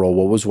into the role,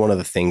 what was one of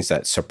the things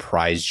that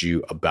surprised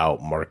you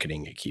about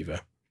marketing at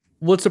Kiva?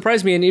 What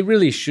surprised me, and it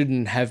really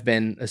shouldn't have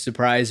been a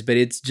surprise, but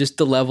it's just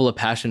the level of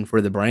passion for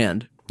the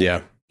brand.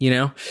 Yeah.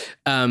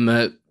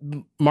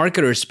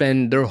 Marketers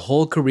spend their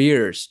whole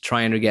careers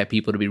trying to get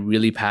people to be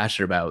really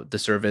passionate about the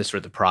service or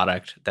the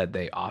product that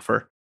they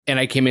offer. And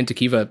I came into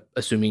Kiva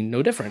assuming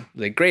no different.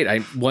 Like, great.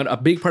 A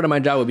big part of my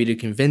job would be to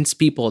convince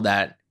people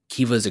that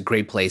Kiva is a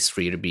great place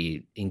for you to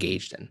be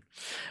engaged in.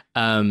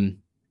 And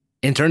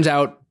turns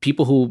out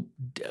people who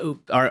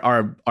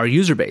are our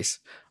user base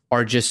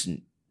are just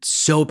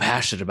so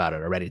passionate about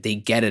it already. They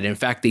get it. In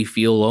fact, they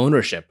feel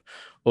ownership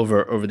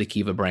over the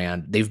Kiva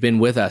brand. They've been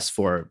with us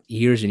for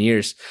years and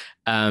years.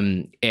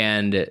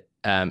 It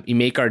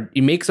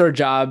makes our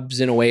jobs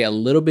in a way a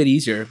little bit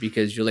easier,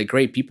 because you're like,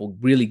 great, people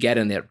really get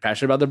in, they're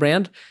passionate about the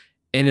brand.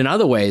 And in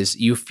other ways,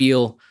 you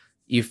feel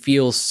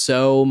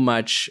so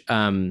much,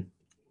 you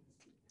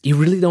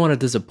really don't want to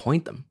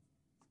disappoint them.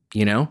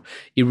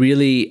 It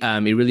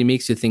really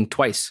makes you think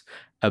twice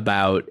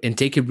about and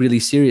take it really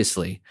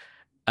seriously,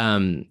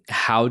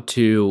 how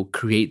to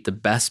create the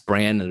best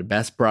brand and the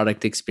best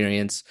product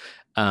experience,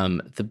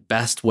 the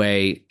best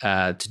way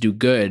to do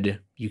good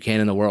you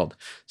can in the world.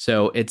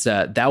 So it's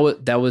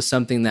that was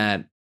something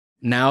that,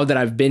 now that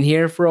I've been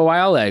here for a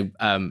while,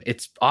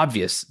 it's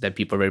obvious that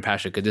people are very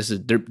passionate, because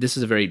this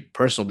is a very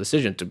personal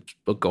decision to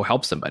go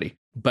help somebody.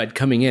 But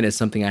coming in is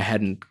something I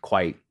hadn't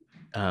quite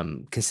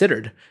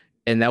considered,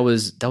 and that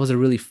was a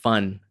really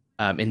fun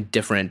and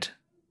different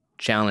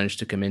challenge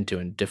to come into,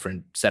 in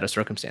different set of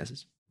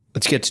circumstances.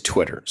 Let's get to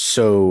Twitter.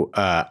 So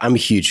I'm a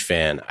huge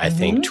fan. I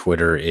think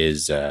Twitter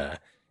is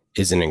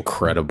is an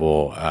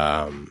incredible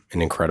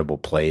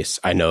place.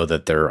 I know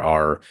that there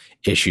are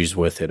issues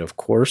with it. Of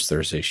course,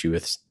 there's issue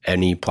with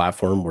any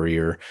platform where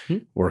you're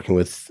working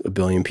with 1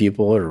 billion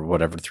people or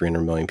whatever,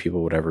 300 million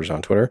people, whatever's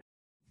on Twitter.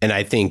 And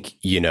I think,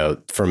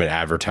 from an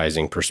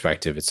advertising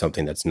perspective, it's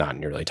something that's not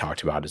nearly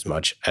talked about as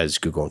much as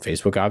Google and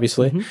Facebook,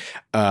 obviously.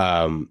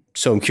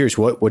 So I'm curious,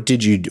 what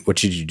did you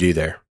do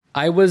there?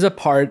 I was a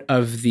part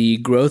of the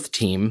growth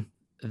team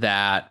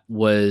that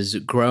was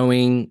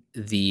growing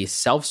the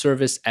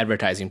self-service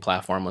advertising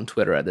platform on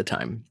Twitter at the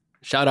time.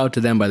 Shout out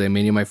to them, by the way.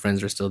 Many of my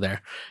friends are still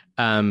there.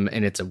 And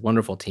it's a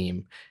wonderful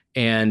team.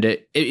 And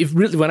it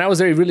really, when I was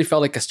there, it really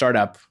felt like a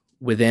startup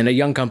within a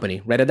young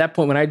company. Right at that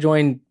point, when I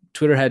joined,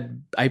 Twitter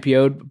had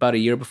IPO'd about a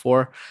year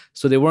before.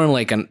 So they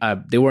weren't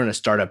they weren't a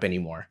startup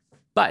anymore.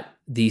 But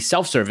the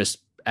self-service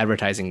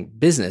advertising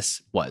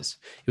business was.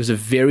 It was a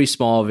very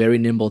small, very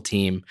nimble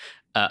team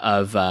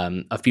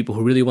of people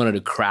who really wanted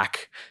to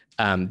crack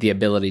the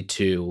ability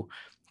to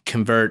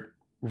convert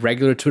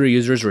regular Twitter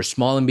users or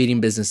small and medium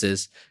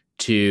businesses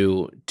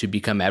to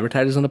become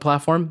advertisers on the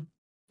platform,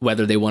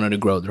 whether they wanted to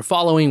grow their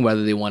following,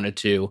 whether they wanted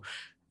to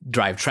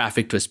drive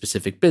traffic to a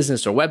specific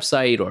business or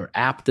website or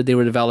app that they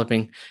were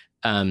developing.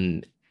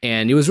 And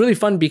it was really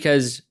fun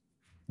because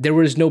there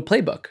was no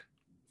playbook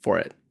for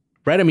it,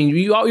 right? I mean,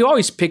 you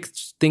always pick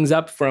things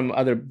up from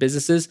other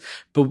businesses,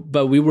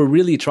 but we were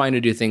really trying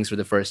to do things for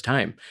the first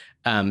time,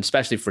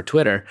 especially for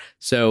Twitter.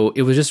 So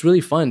it was just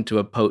really fun to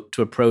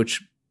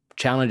approach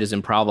challenges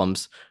and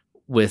problems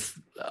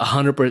with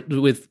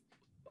 100% with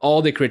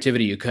all the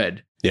creativity you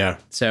could. Yeah.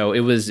 So it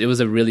was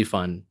a really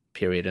fun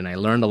period, and I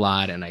learned a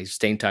lot, and I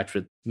stayed in touch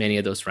with many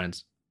of those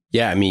friends.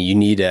 Yeah, I mean,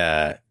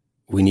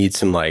 we need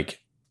some like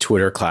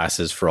Twitter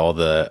classes for all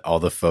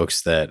the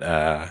folks that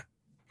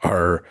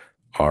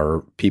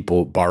are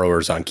people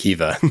borrowers on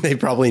Kiva. They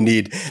probably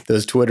need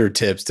those Twitter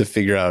tips to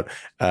figure out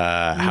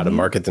how to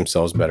market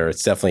themselves better.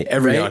 It's definitely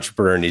every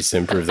entrepreneur needs to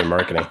improve their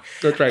marketing.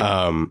 That's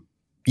right.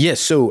 Yeah.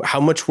 So how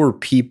much were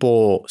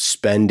people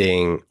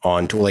spending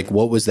on, like,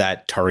 what was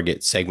that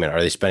target segment? Are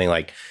they spending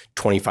like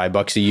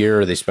 $25 a year?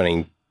 Are they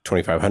spending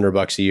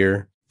 $2,500 a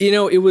year?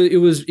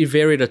 It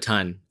varied a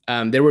ton.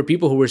 There were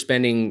people who were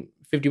spending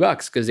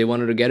 $50 because they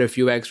wanted to get a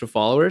few extra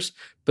followers,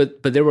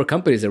 but there were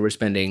companies that were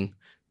spending,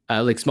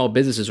 like small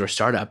businesses or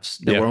startups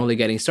that were only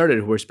getting started,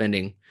 who were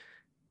spending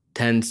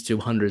tens to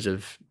hundreds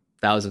of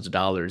thousands of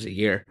dollars a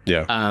year.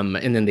 Yeah.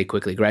 And then they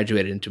quickly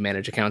graduated into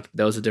managed accounts.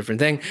 That was a different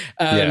thing.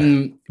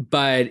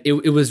 But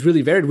it was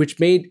really varied,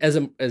 which made, as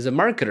a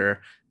marketer,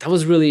 it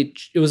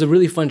was a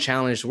really fun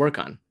challenge to work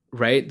on,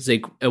 right? It's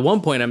like at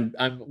one point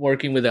I'm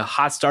working with a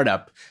hot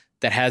startup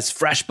that has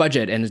fresh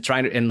budget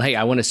and hey,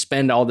 I want to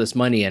spend all this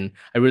money and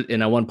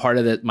I want part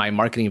of my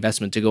marketing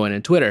investment to go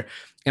in Twitter.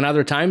 And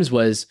other times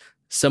was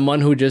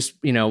someone who just,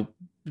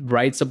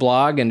 writes a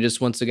blog and just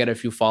wants to get a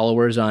few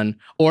followers on,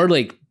 or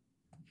like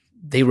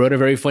they wrote a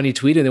very funny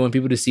tweet and they want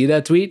people to see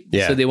that tweet.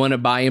 Yeah. So they want to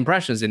buy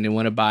impressions and they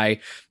want to buy,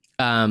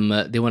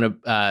 they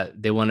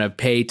want to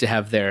pay to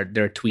have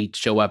their tweet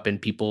show up in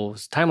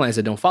people's timelines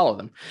that don't follow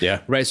them.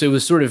 Yeah. Right. So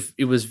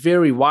it was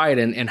very wide,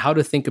 and how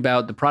to think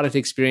about the product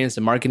experience,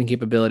 the marketing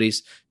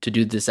capabilities to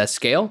do this at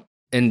scale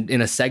and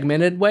in a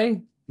segmented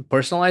way,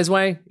 personalized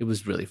way. It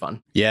was really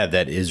fun. Yeah,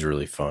 that is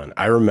really fun.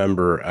 I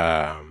remember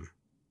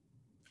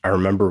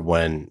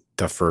when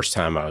the first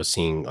time I was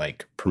seeing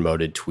like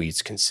promoted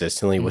tweets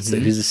consistently. Who's the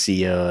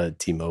CEO at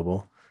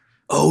T-Mobile?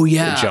 Oh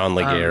yeah, John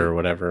Laguerre or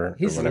whatever.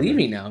 He's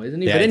leaving now, isn't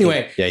he? Yeah, but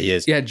anyway, yeah, he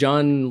is. Yeah,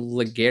 John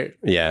Laguerre.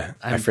 Yeah,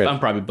 I'm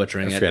probably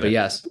butchering it, but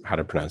yes, how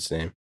to pronounce his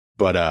name.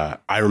 But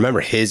I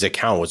remember his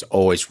account was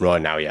always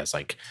growing. Now he has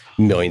like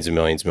millions and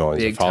millions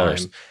of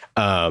followers.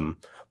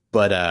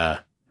 But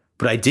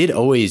I did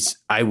always,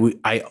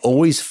 I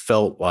always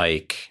felt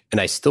like,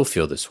 and I still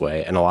feel this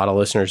way, and a lot of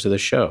listeners of the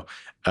show,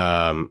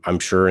 I'm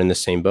sure in the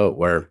same boat,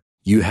 where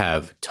you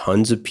have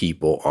tons of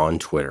people on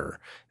Twitter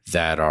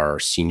that are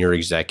senior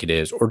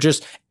executives or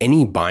just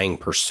any buying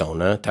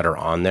persona that are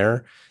on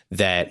there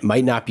that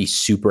might not be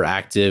super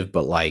active,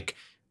 but like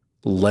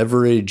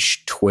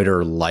leverage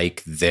Twitter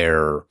like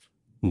their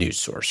news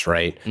source,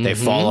 right? Mm-hmm. They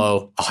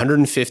follow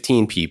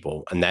 115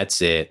 people and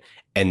that's it.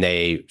 And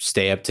they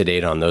stay up to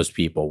date on those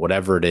people,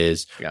 whatever it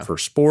is for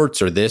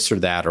sports or this or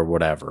that or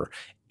whatever.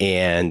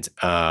 And,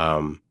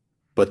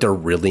 but they're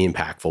really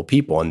impactful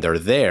people and they're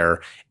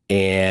there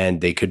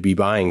and they could be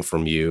buying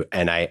from you.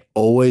 And I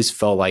always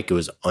felt like it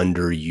was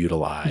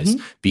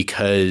underutilized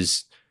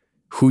because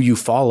who you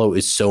follow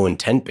is so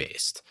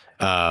intent-based.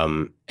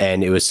 And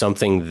it was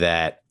something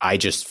that I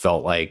just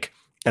felt like,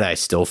 and I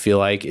still feel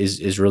like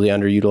is really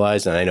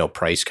underutilized. And I know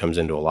price comes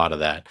into a lot of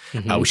that.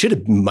 We should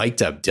have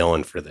mic'd up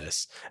Dylan for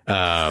this.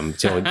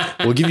 So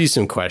we'll give you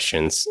some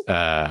questions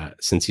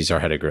since he's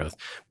our head of growth.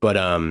 But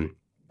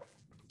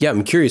yeah,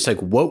 I'm curious, like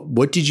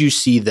what did you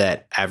see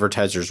that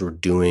advertisers were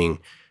doing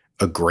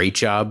a great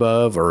job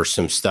of, or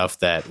some stuff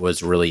that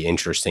was really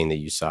interesting that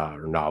you saw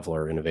or novel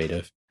or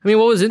innovative? I mean,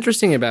 what was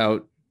interesting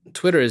about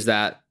Twitter is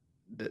that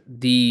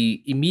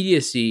the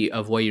immediacy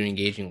of what you're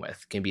engaging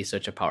with can be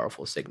such a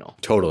powerful signal.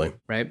 Totally.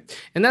 Right.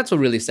 And that's what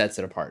really sets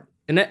it apart.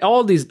 And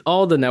all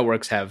the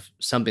networks have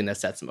something that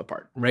sets them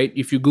apart, right?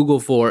 If you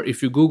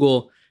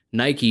Google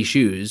Nike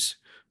shoes,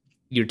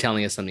 you're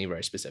telling us something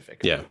very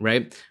specific. Yeah.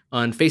 Right.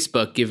 On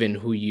Facebook, given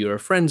who you're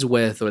friends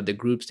with or the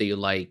groups that you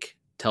like,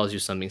 tells you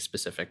something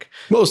specific.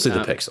 Mostly the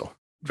pixel.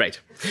 Right.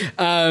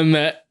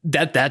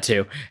 That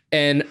too.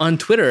 And on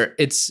Twitter,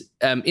 it's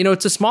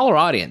it's a smaller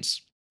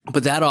audience,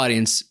 but that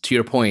audience, to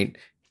your point,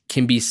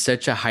 can be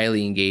such a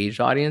highly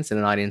engaged audience and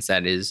an audience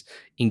that is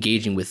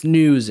engaging with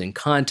news and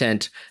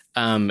content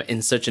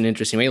in such an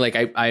interesting way. Like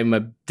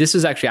this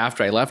is actually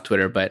after I left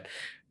Twitter, but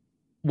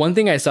one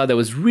thing I saw that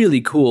was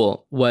really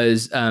cool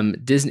was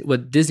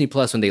Disney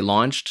Plus, when they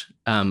launched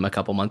a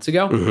couple months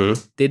ago,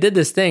 they did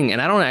this thing,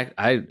 and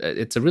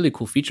it's a really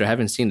cool feature. I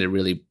haven't seen it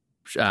really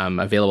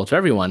available to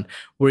everyone,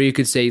 where you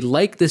could say,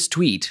 like this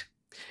tweet.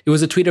 It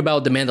was a tweet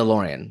about The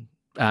Mandalorian,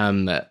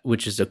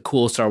 which is a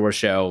cool Star Wars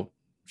show.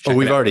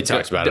 We've already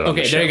talked about it.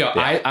 Okay, there you go.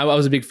 Yeah. I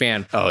was a big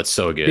fan. Oh, it's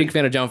so good. Big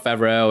fan of Jon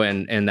Favreau,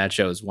 and that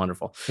show is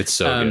wonderful. It's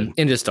so good.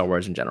 And just Star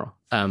Wars in general.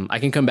 I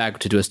can come back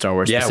to do a Star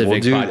Wars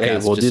specific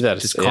podcast. We'll do that.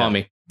 Just call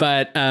me.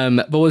 But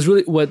was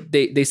really what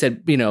they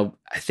said,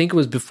 I think it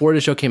was before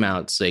the show came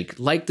out. It's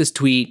like this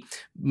tweet,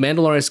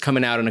 Mandalorian is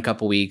coming out in a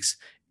couple weeks.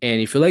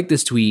 And if you like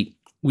this tweet,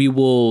 we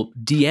will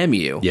DM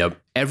you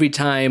every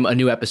time a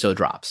new episode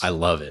drops. I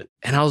love it.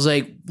 And I was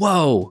like,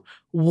 whoa,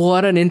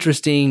 what an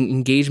interesting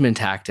engagement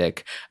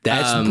tactic.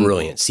 That's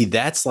brilliant. See,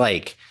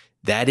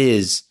 that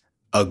is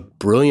a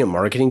brilliant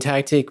marketing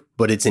tactic,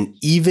 but it's an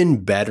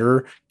even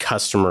better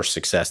customer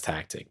success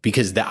tactic,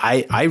 because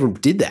I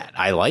did that.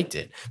 I liked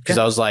it because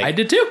I was like, I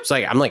did too. It's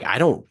like, I'm like, I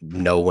don't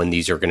know when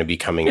these are going to be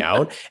coming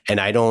out,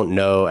 and I don't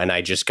know. And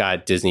I just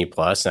got Disney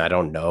Plus, and I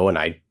don't know, and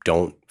I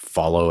don't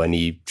follow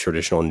any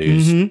traditional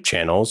news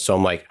channels. So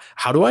I'm like,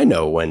 how do I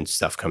know when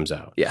stuff comes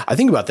out? Yeah. I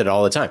think about that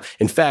all the time.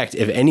 In fact,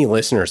 if any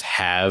listeners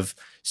have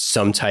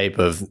some type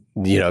of,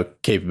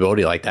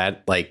 capability like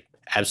that,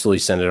 absolutely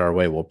send it our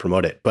way. We'll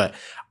promote it. But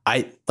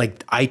I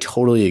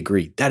totally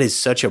agree. That is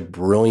such a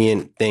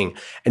brilliant thing.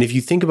 And if you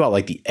think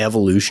about the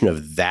evolution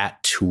of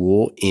that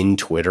tool in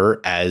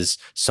Twitter as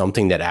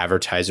something that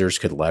advertisers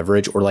could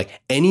leverage, or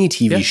any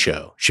TV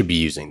show should be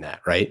using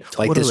that, right?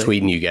 Totally. Like this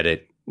tweet and you get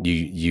it.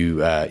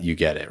 You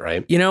get it,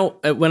 right?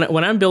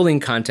 When I'm building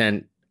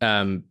content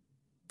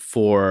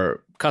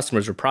for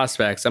customers or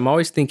prospects, I'm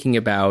always thinking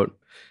about,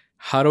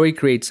 how do I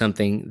create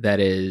something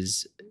that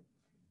is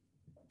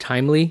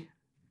timely,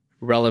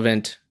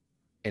 relevant,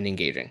 and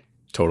engaging?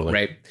 Totally.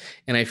 Right.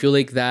 And I feel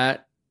like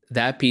that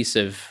piece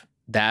of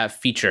that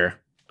feature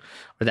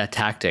or that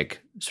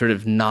tactic sort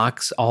of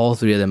knocks all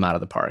three of them out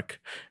of the park.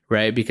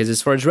 Right. Because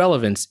as far as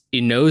relevance,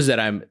 it knows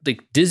that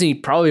Disney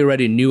probably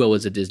already knew I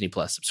was a Disney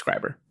Plus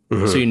subscriber.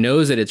 So he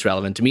knows that it's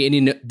relevant to me.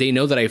 And they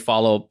know that I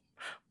follow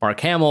Mark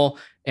Hamill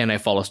and I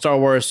follow Star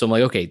Wars. So I'm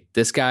like, okay,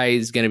 this guy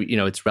is going to be,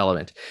 it's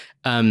relevant.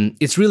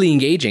 It's really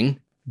engaging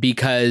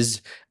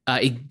because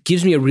it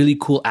gives me a really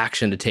cool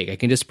action to take. I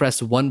can just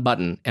press one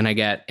button and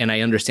I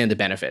understand the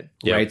benefit,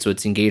 right? So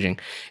it's engaging.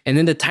 And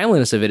then the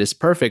timeliness of it is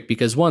perfect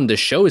because, one, the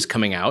show is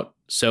coming out,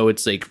 so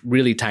it's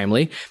really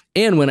timely.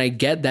 And when I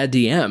get that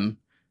DM,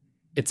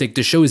 it's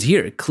the show is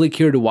here. Click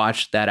here to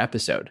watch that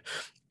episode.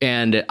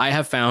 And I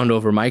have found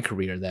over my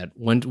career that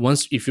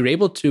if you're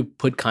able to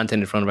put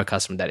content in front of a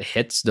customer that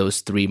hits those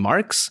three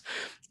marks,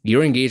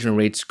 your engagement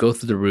rates go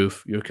through the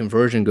roof, your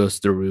conversion goes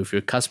through the roof,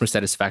 your customer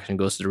satisfaction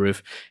goes through the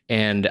roof.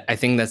 And I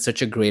think that's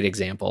such a great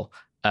example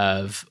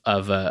of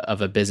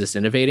a business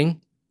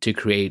innovating to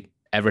create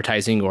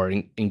advertising or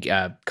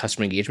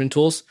customer engagement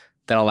tools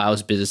that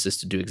allows businesses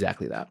to do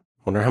exactly that.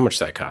 Wonder how much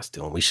that costs,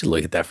 Dylan. We should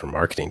look at that for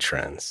marketing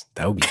trends.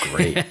 That would be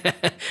great.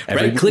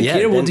 Click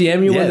here, we'll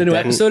DM you when the new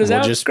episode is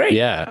out. Great.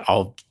 Yeah,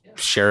 I'll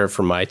share it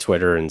from my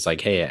Twitter, and it's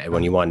like, hey,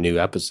 when you want new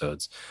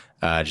episodes,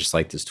 just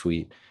like this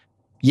tweet.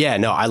 Yeah,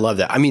 no, I love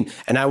that. I mean,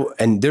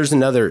 and there's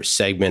another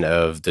segment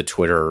of the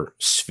Twitter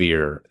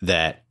sphere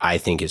that I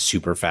think is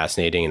super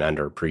fascinating and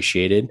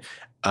underappreciated.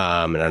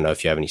 And I don't know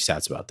if you have any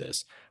stats about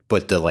this,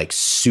 but the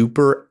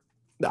super,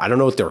 I don't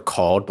know what they're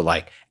called,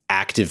 but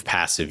active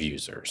passive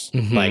users,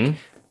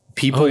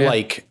 people who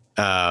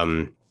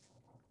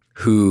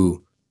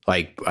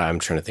I'm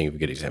trying to think of a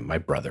good example. My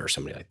brother or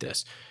somebody like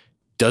this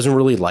doesn't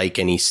really like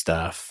any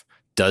stuff,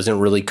 doesn't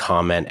really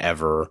comment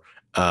ever.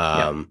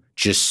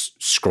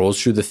 Just scrolls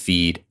through the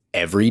feed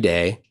every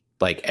day,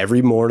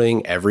 every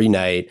morning, every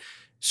night,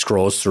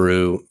 scrolls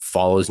through,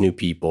 follows new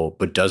people,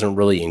 but doesn't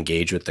really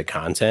engage with the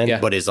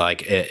content, but is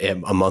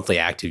a monthly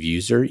active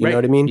user. You know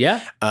what I mean?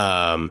 Yeah.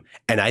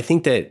 And I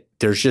think that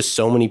there's just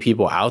so many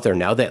people out there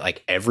now that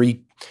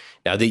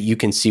now that you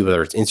can see,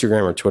 whether it's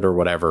Instagram or Twitter or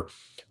whatever,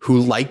 who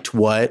liked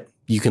what.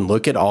 You can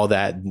look at all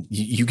that.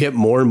 You get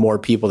more and more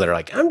people that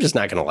are I'm just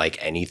not going to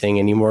like anything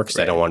anymore because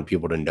I don't want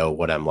people to know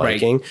what I'm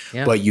liking.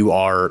 Yeah. But you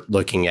are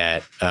looking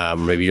at,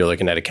 maybe you're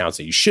looking at accounts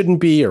that you shouldn't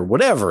be or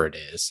whatever it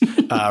is.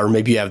 Or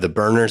maybe you have the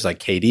burners like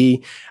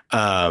KD.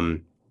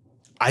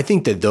 I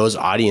think that those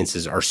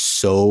audiences are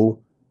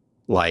so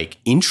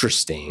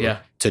interesting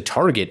to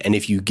target. And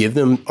if you give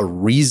them a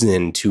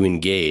reason to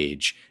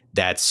engage,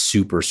 that's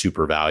super,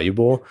 super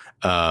valuable.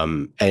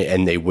 And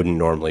they wouldn't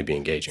normally be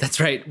engaging. That's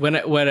right.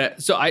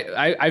 So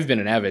I've been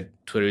an avid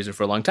Twitter user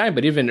for a long time,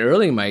 but even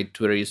early in my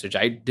Twitter usage,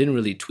 I didn't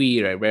really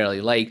tweet. I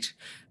rarely liked.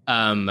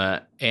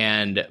 But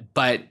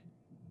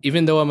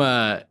even though I'm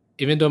a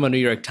New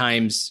York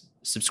Times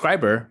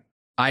subscriber,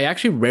 I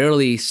actually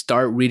rarely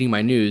start reading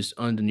my news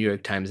on the New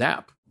York Times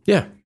app.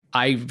 Yeah.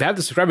 I have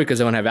to subscribe because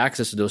I want to have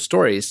access to those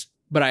stories,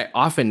 but I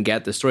often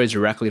get the stories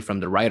directly from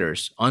the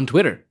writers on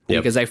Twitter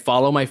because I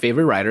follow my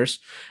favorite writers.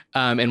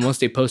 And once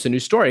they post a new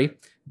story,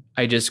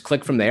 I just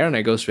click from there and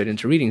I go straight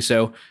into reading.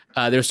 So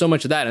there's so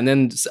much of that. And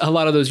then a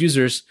lot of those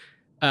users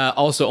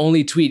also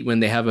only tweet when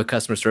they have a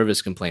customer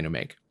service complaint to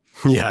make.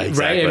 Yeah,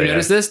 exactly. Right? Have you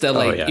noticed this?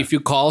 That if you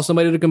call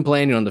somebody to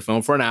complain, you're on the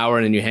phone for an hour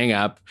and then you hang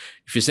up.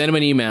 If you send them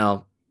an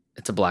email,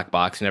 it's a black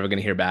box. You're never going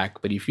to hear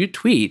back. But if you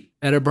tweet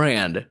at a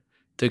brand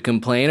to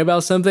complain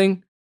about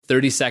something,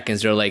 30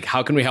 seconds, they're like,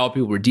 how can we help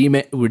you? We're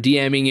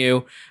DMing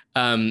you.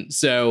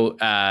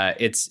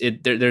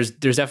 There's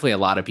definitely a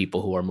lot of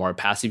people who are more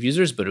passive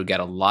users, but who get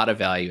a lot of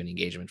value and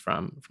engagement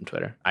from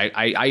Twitter.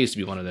 I used to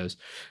be one of those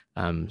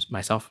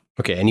myself.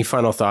 Okay. Any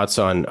final thoughts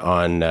on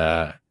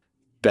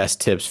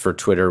best tips for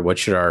Twitter? What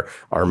should our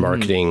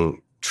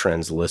marketing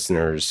trends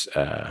listeners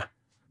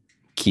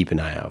keep an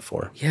eye out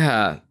for?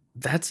 Yeah,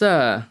 that's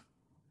a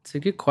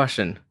good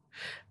question.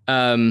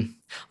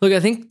 Look, I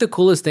think the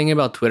coolest thing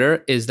about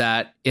Twitter is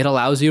that it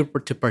allows you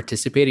to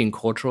participate in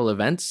cultural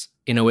events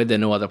in a way that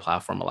no other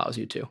platform allows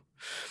you to,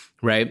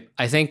 right?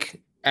 I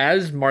think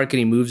as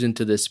marketing moves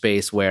into this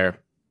space where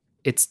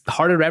it's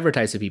harder to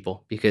advertise to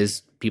people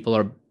because people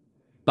are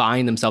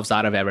buying themselves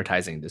out of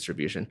advertising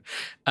distribution,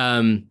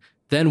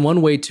 then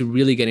one way to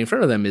really get in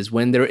front of them is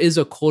when there is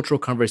a cultural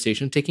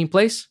conversation taking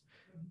place,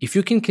 if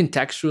you can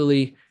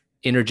contextually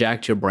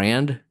interject your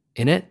brand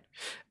in it,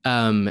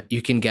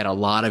 you can get a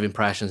lot of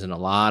impressions and a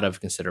lot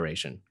of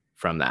consideration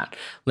from that.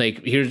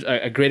 Like here's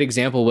a great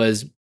example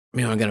was,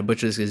 I'm going to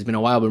butcher this because it's been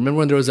a while, but remember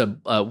when there was a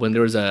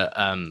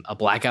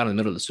blackout in the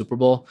middle of the Super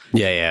Bowl?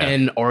 Yeah.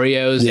 And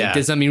Oreos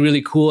did something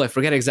really cool. I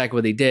forget exactly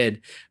what they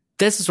did.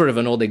 This is sort of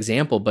an old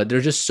example, but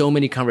there's just so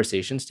many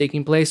conversations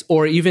taking place.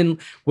 Or even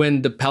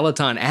when the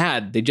Peloton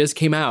ad, they just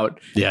came out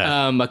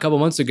a couple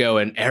months ago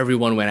and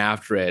everyone went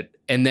after it.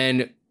 And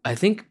then I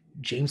think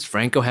James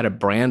Franco had a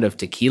brand of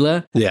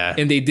tequila. Yeah.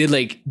 And they did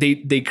they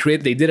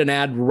did an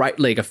ad, right,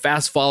 like a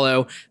fast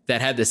follow that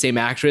had the same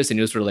actress, and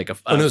it was sort of like it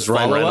was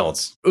Ryan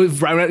Reynolds.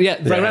 Ryan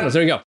Reynolds.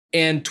 There you go.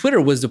 And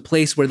Twitter was the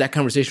place where that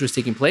conversation was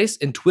taking place,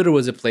 and Twitter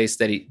was a place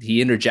that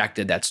he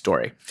interjected that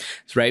story.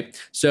 Right.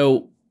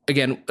 So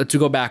again, to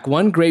go back,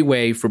 one great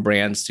way for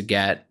brands to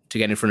get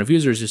in front of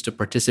users is to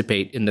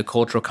participate in the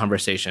cultural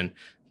conversation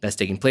that's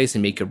taking place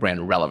and make your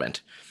brand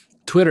relevant.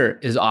 Twitter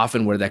is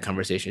often where that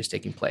conversation is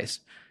taking place,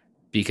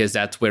 because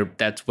that's where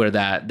that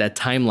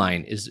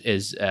timeline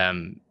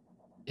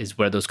is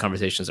where those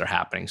conversations are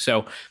happening.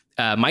 So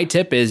my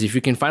tip is, if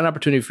you can find an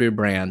opportunity for your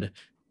brand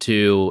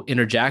to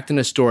interject in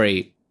a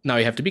story, now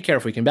you have to be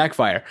careful, you can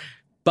backfire,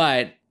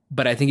 but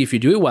I think if you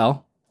do it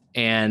well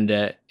and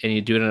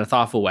you do it in a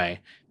thoughtful way,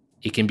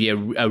 it can be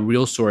a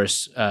real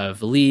source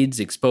of leads,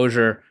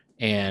 exposure,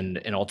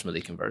 and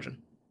ultimately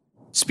conversion.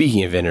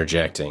 Speaking of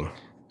interjecting,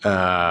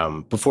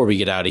 before we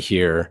get out of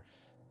here,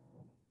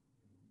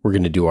 we're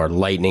going to do our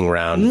lightning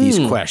round. These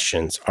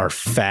questions are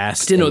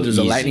fast. Didn't know there's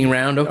a lightning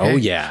round. Okay. Oh,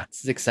 yeah.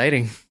 This is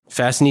exciting.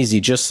 Fast and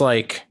easy, just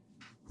like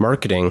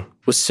marketing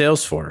with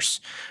Salesforce.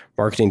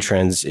 Marketing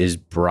Trends is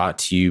brought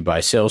to you by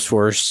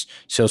Salesforce.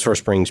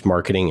 Salesforce brings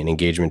marketing and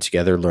engagement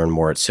together. Learn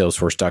more at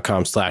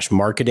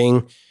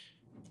salesforce.com/marketing.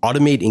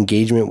 Automate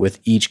engagement with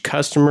each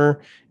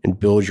customer and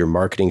build your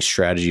marketing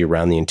strategy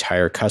around the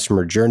entire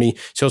customer journey.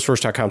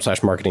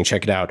 Salesforce.com/marketing.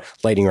 Check it out.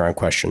 Lightning round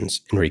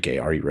questions. Enrique,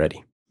 are you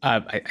ready?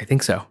 I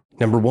think so.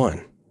 Number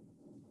 1,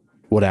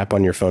 what app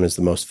on your phone is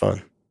the most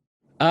fun?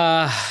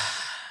 Man,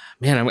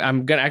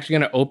 I'm actually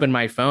gonna open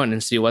my phone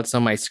and see what's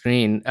on my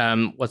screen.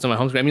 What's on my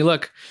home screen. I mean,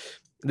 look,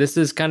 this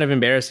is kind of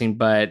embarrassing,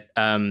 but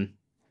I'm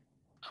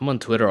on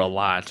Twitter a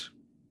lot.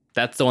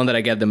 That's the one that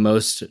I get the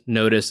most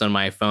notice on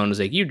my phone. Is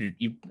like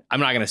I'm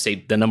not gonna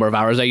say the number of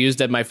hours I use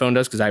that my phone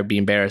does, because I'd be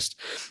embarrassed.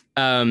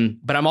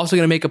 But I'm also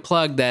gonna make a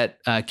plug that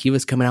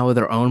Kiva's coming out with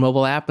their own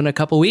mobile app in a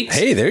couple weeks.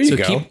 Hey, there you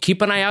go. So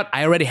keep an eye out.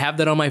 I already have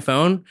that on my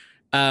phone.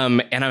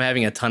 And I'm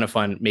having a ton of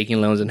fun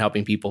making loans and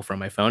helping people from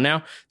my phone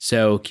now.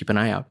 So keep an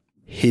eye out.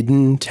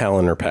 Hidden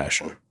talent or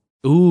passion?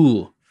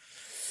 Ooh,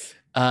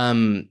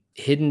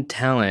 hidden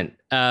talent.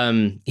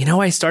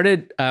 I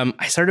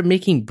started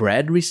making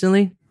bread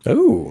recently.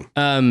 Oh,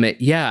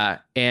 yeah.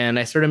 And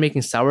I started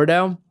making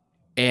sourdough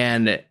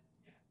and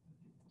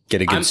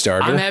get a good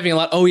starter. I'm having a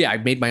lot. Oh yeah. I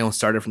made my own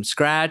starter from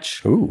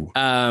scratch. Ooh.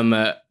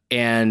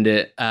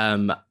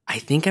 I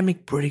think I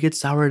make pretty good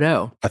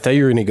sourdough. I thought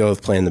you were going to go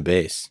with playing the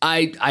bass.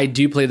 I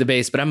do play the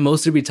bass, but I'm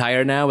mostly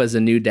retired now as a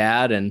new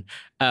dad, and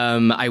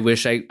I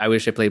wish I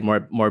played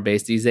more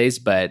bass these days.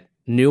 But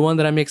new one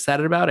that I'm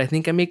excited about, I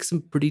think I make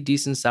some pretty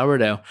decent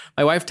sourdough.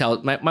 My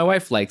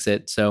wife likes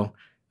it, so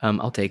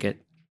I'll take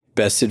it.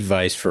 Best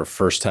advice for a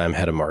first-time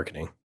head of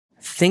marketing?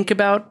 Think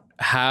about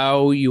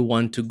how you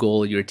want to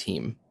goal your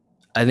team.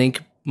 I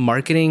think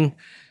marketing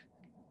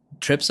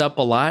trips up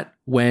a lot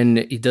when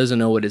it doesn't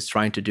know what it's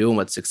trying to do and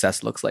what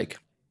success looks like.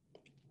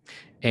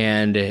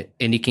 And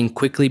it can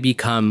quickly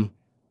become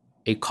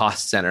a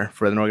cost center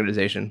for an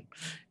organization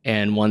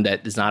and one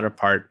that is not a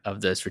part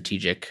of the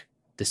strategic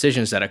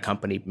decisions that a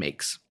company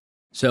makes.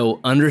 So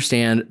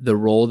understand the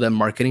role that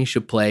marketing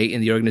should play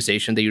in the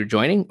organization that you're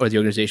joining or the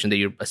organization that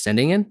you're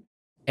ascending in,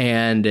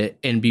 and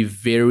be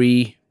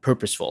very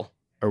purposeful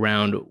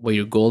around what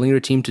you're goaling your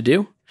team to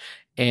do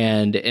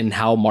and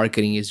how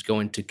marketing is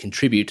going to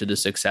contribute to the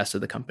success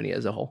of the company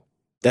as a whole.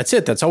 That's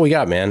it. That's all we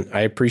got, man.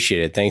 I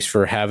appreciate it. Thanks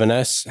for having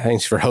us.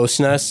 Thanks for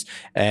hosting us.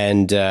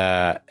 And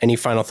any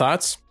final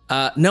thoughts?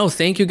 No,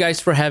 thank you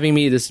guys for having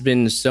me. This has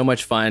been so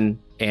much fun.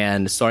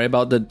 And sorry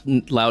about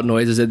the loud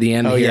noises at the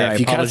end here. Yeah, I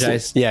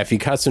apologize. If you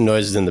caught some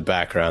noises in the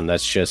background,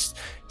 that's just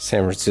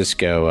San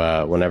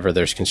Francisco whenever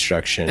there's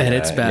construction and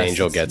it's an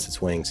angel gets its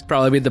wings.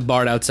 Probably be the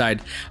bard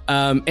outside.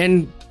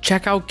 And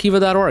check out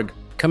Kiva.org.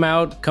 Come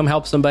out, come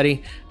help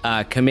somebody,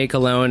 come make a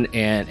loan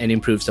and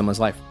improve someone's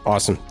life.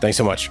 Awesome. Thanks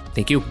so much.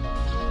 Thank you.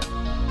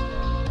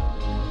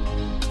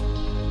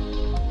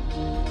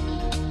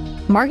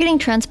 Marketing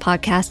Trends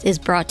Podcast is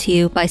brought to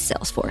you by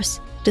Salesforce.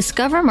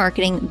 Discover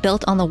marketing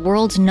built on the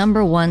world's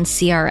 #1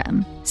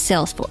 CRM,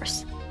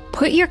 Salesforce.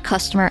 Put your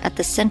customer at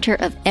the center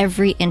of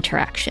every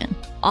interaction.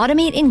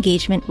 Automate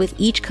engagement with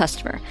each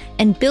customer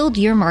and build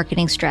your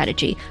marketing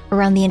strategy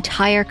around the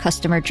entire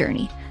customer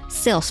journey.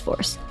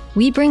 Salesforce.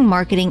 We bring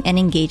marketing and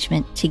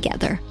engagement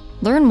together.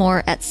 Learn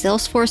more at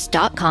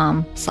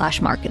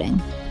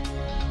salesforce.com/marketing.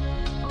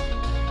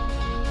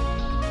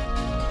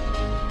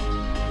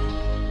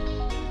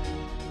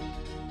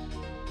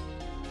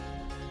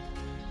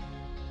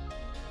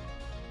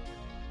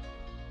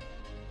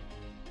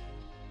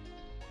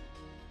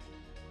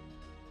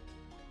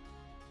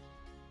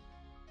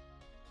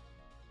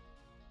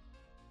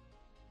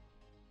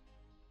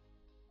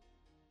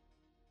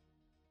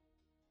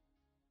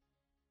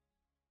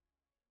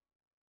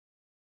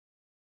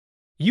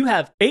 You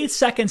have 8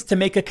 seconds to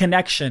make a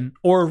connection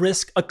or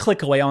risk a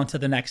click away onto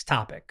the next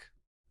topic.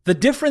 The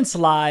difference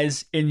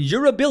lies in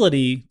your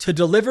ability to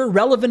deliver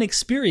relevant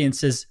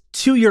experiences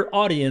to your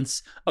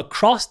audience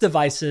across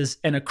devices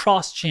and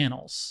across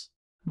channels.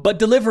 But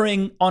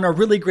delivering on a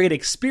really great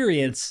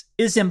experience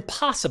is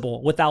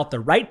impossible without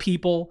the right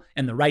people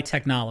and the right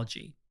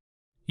technology.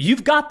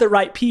 You've got the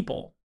right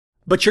people,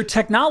 but your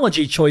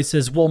technology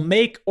choices will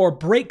make or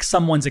break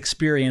someone's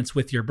experience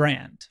with your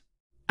brand.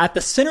 At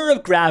the center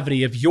of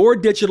gravity of your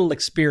digital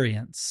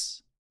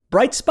experience,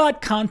 Brightspot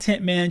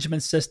Content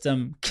Management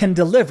System can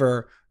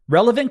deliver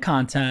relevant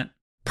content,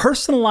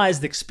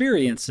 personalized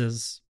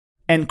experiences,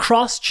 and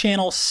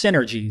cross-channel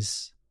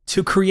synergies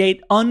to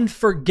create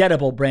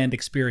unforgettable brand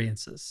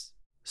experiences,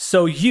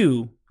 so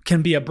you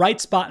can be a bright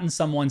spot in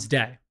someone's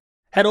day.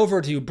 Head over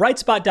to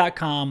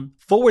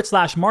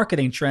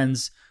brightspot.com/marketing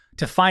trends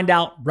to find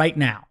out right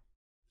now.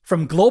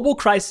 From global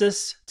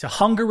crisis to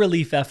hunger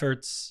relief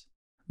efforts,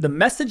 the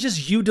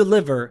messages you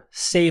deliver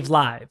save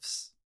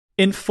lives,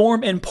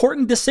 inform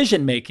important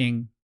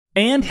decision-making,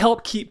 and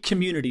help keep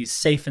communities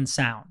safe and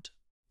sound.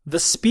 The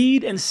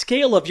speed and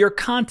scale of your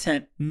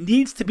content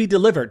needs to be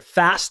delivered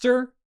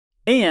faster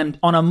and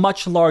on a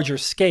much larger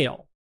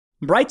scale.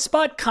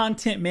 Brightspot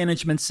Content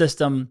Management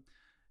System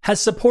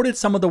has supported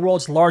some of the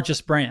world's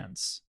largest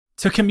brands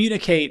to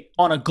communicate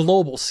on a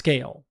global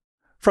scale.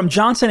 From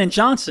Johnson &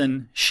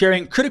 Johnson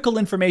sharing critical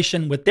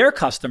information with their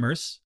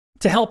customers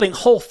to helping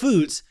Whole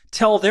Foods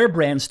tell their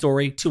brand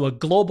story to a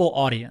global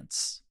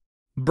audience.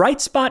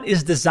 Brightspot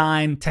is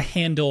designed to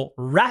handle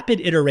rapid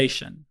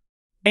iteration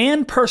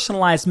and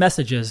personalized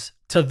messages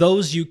to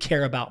those you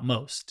care about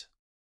most.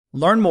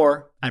 Learn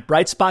more at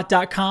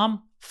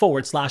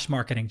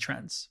brightspot.com/marketing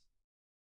trends.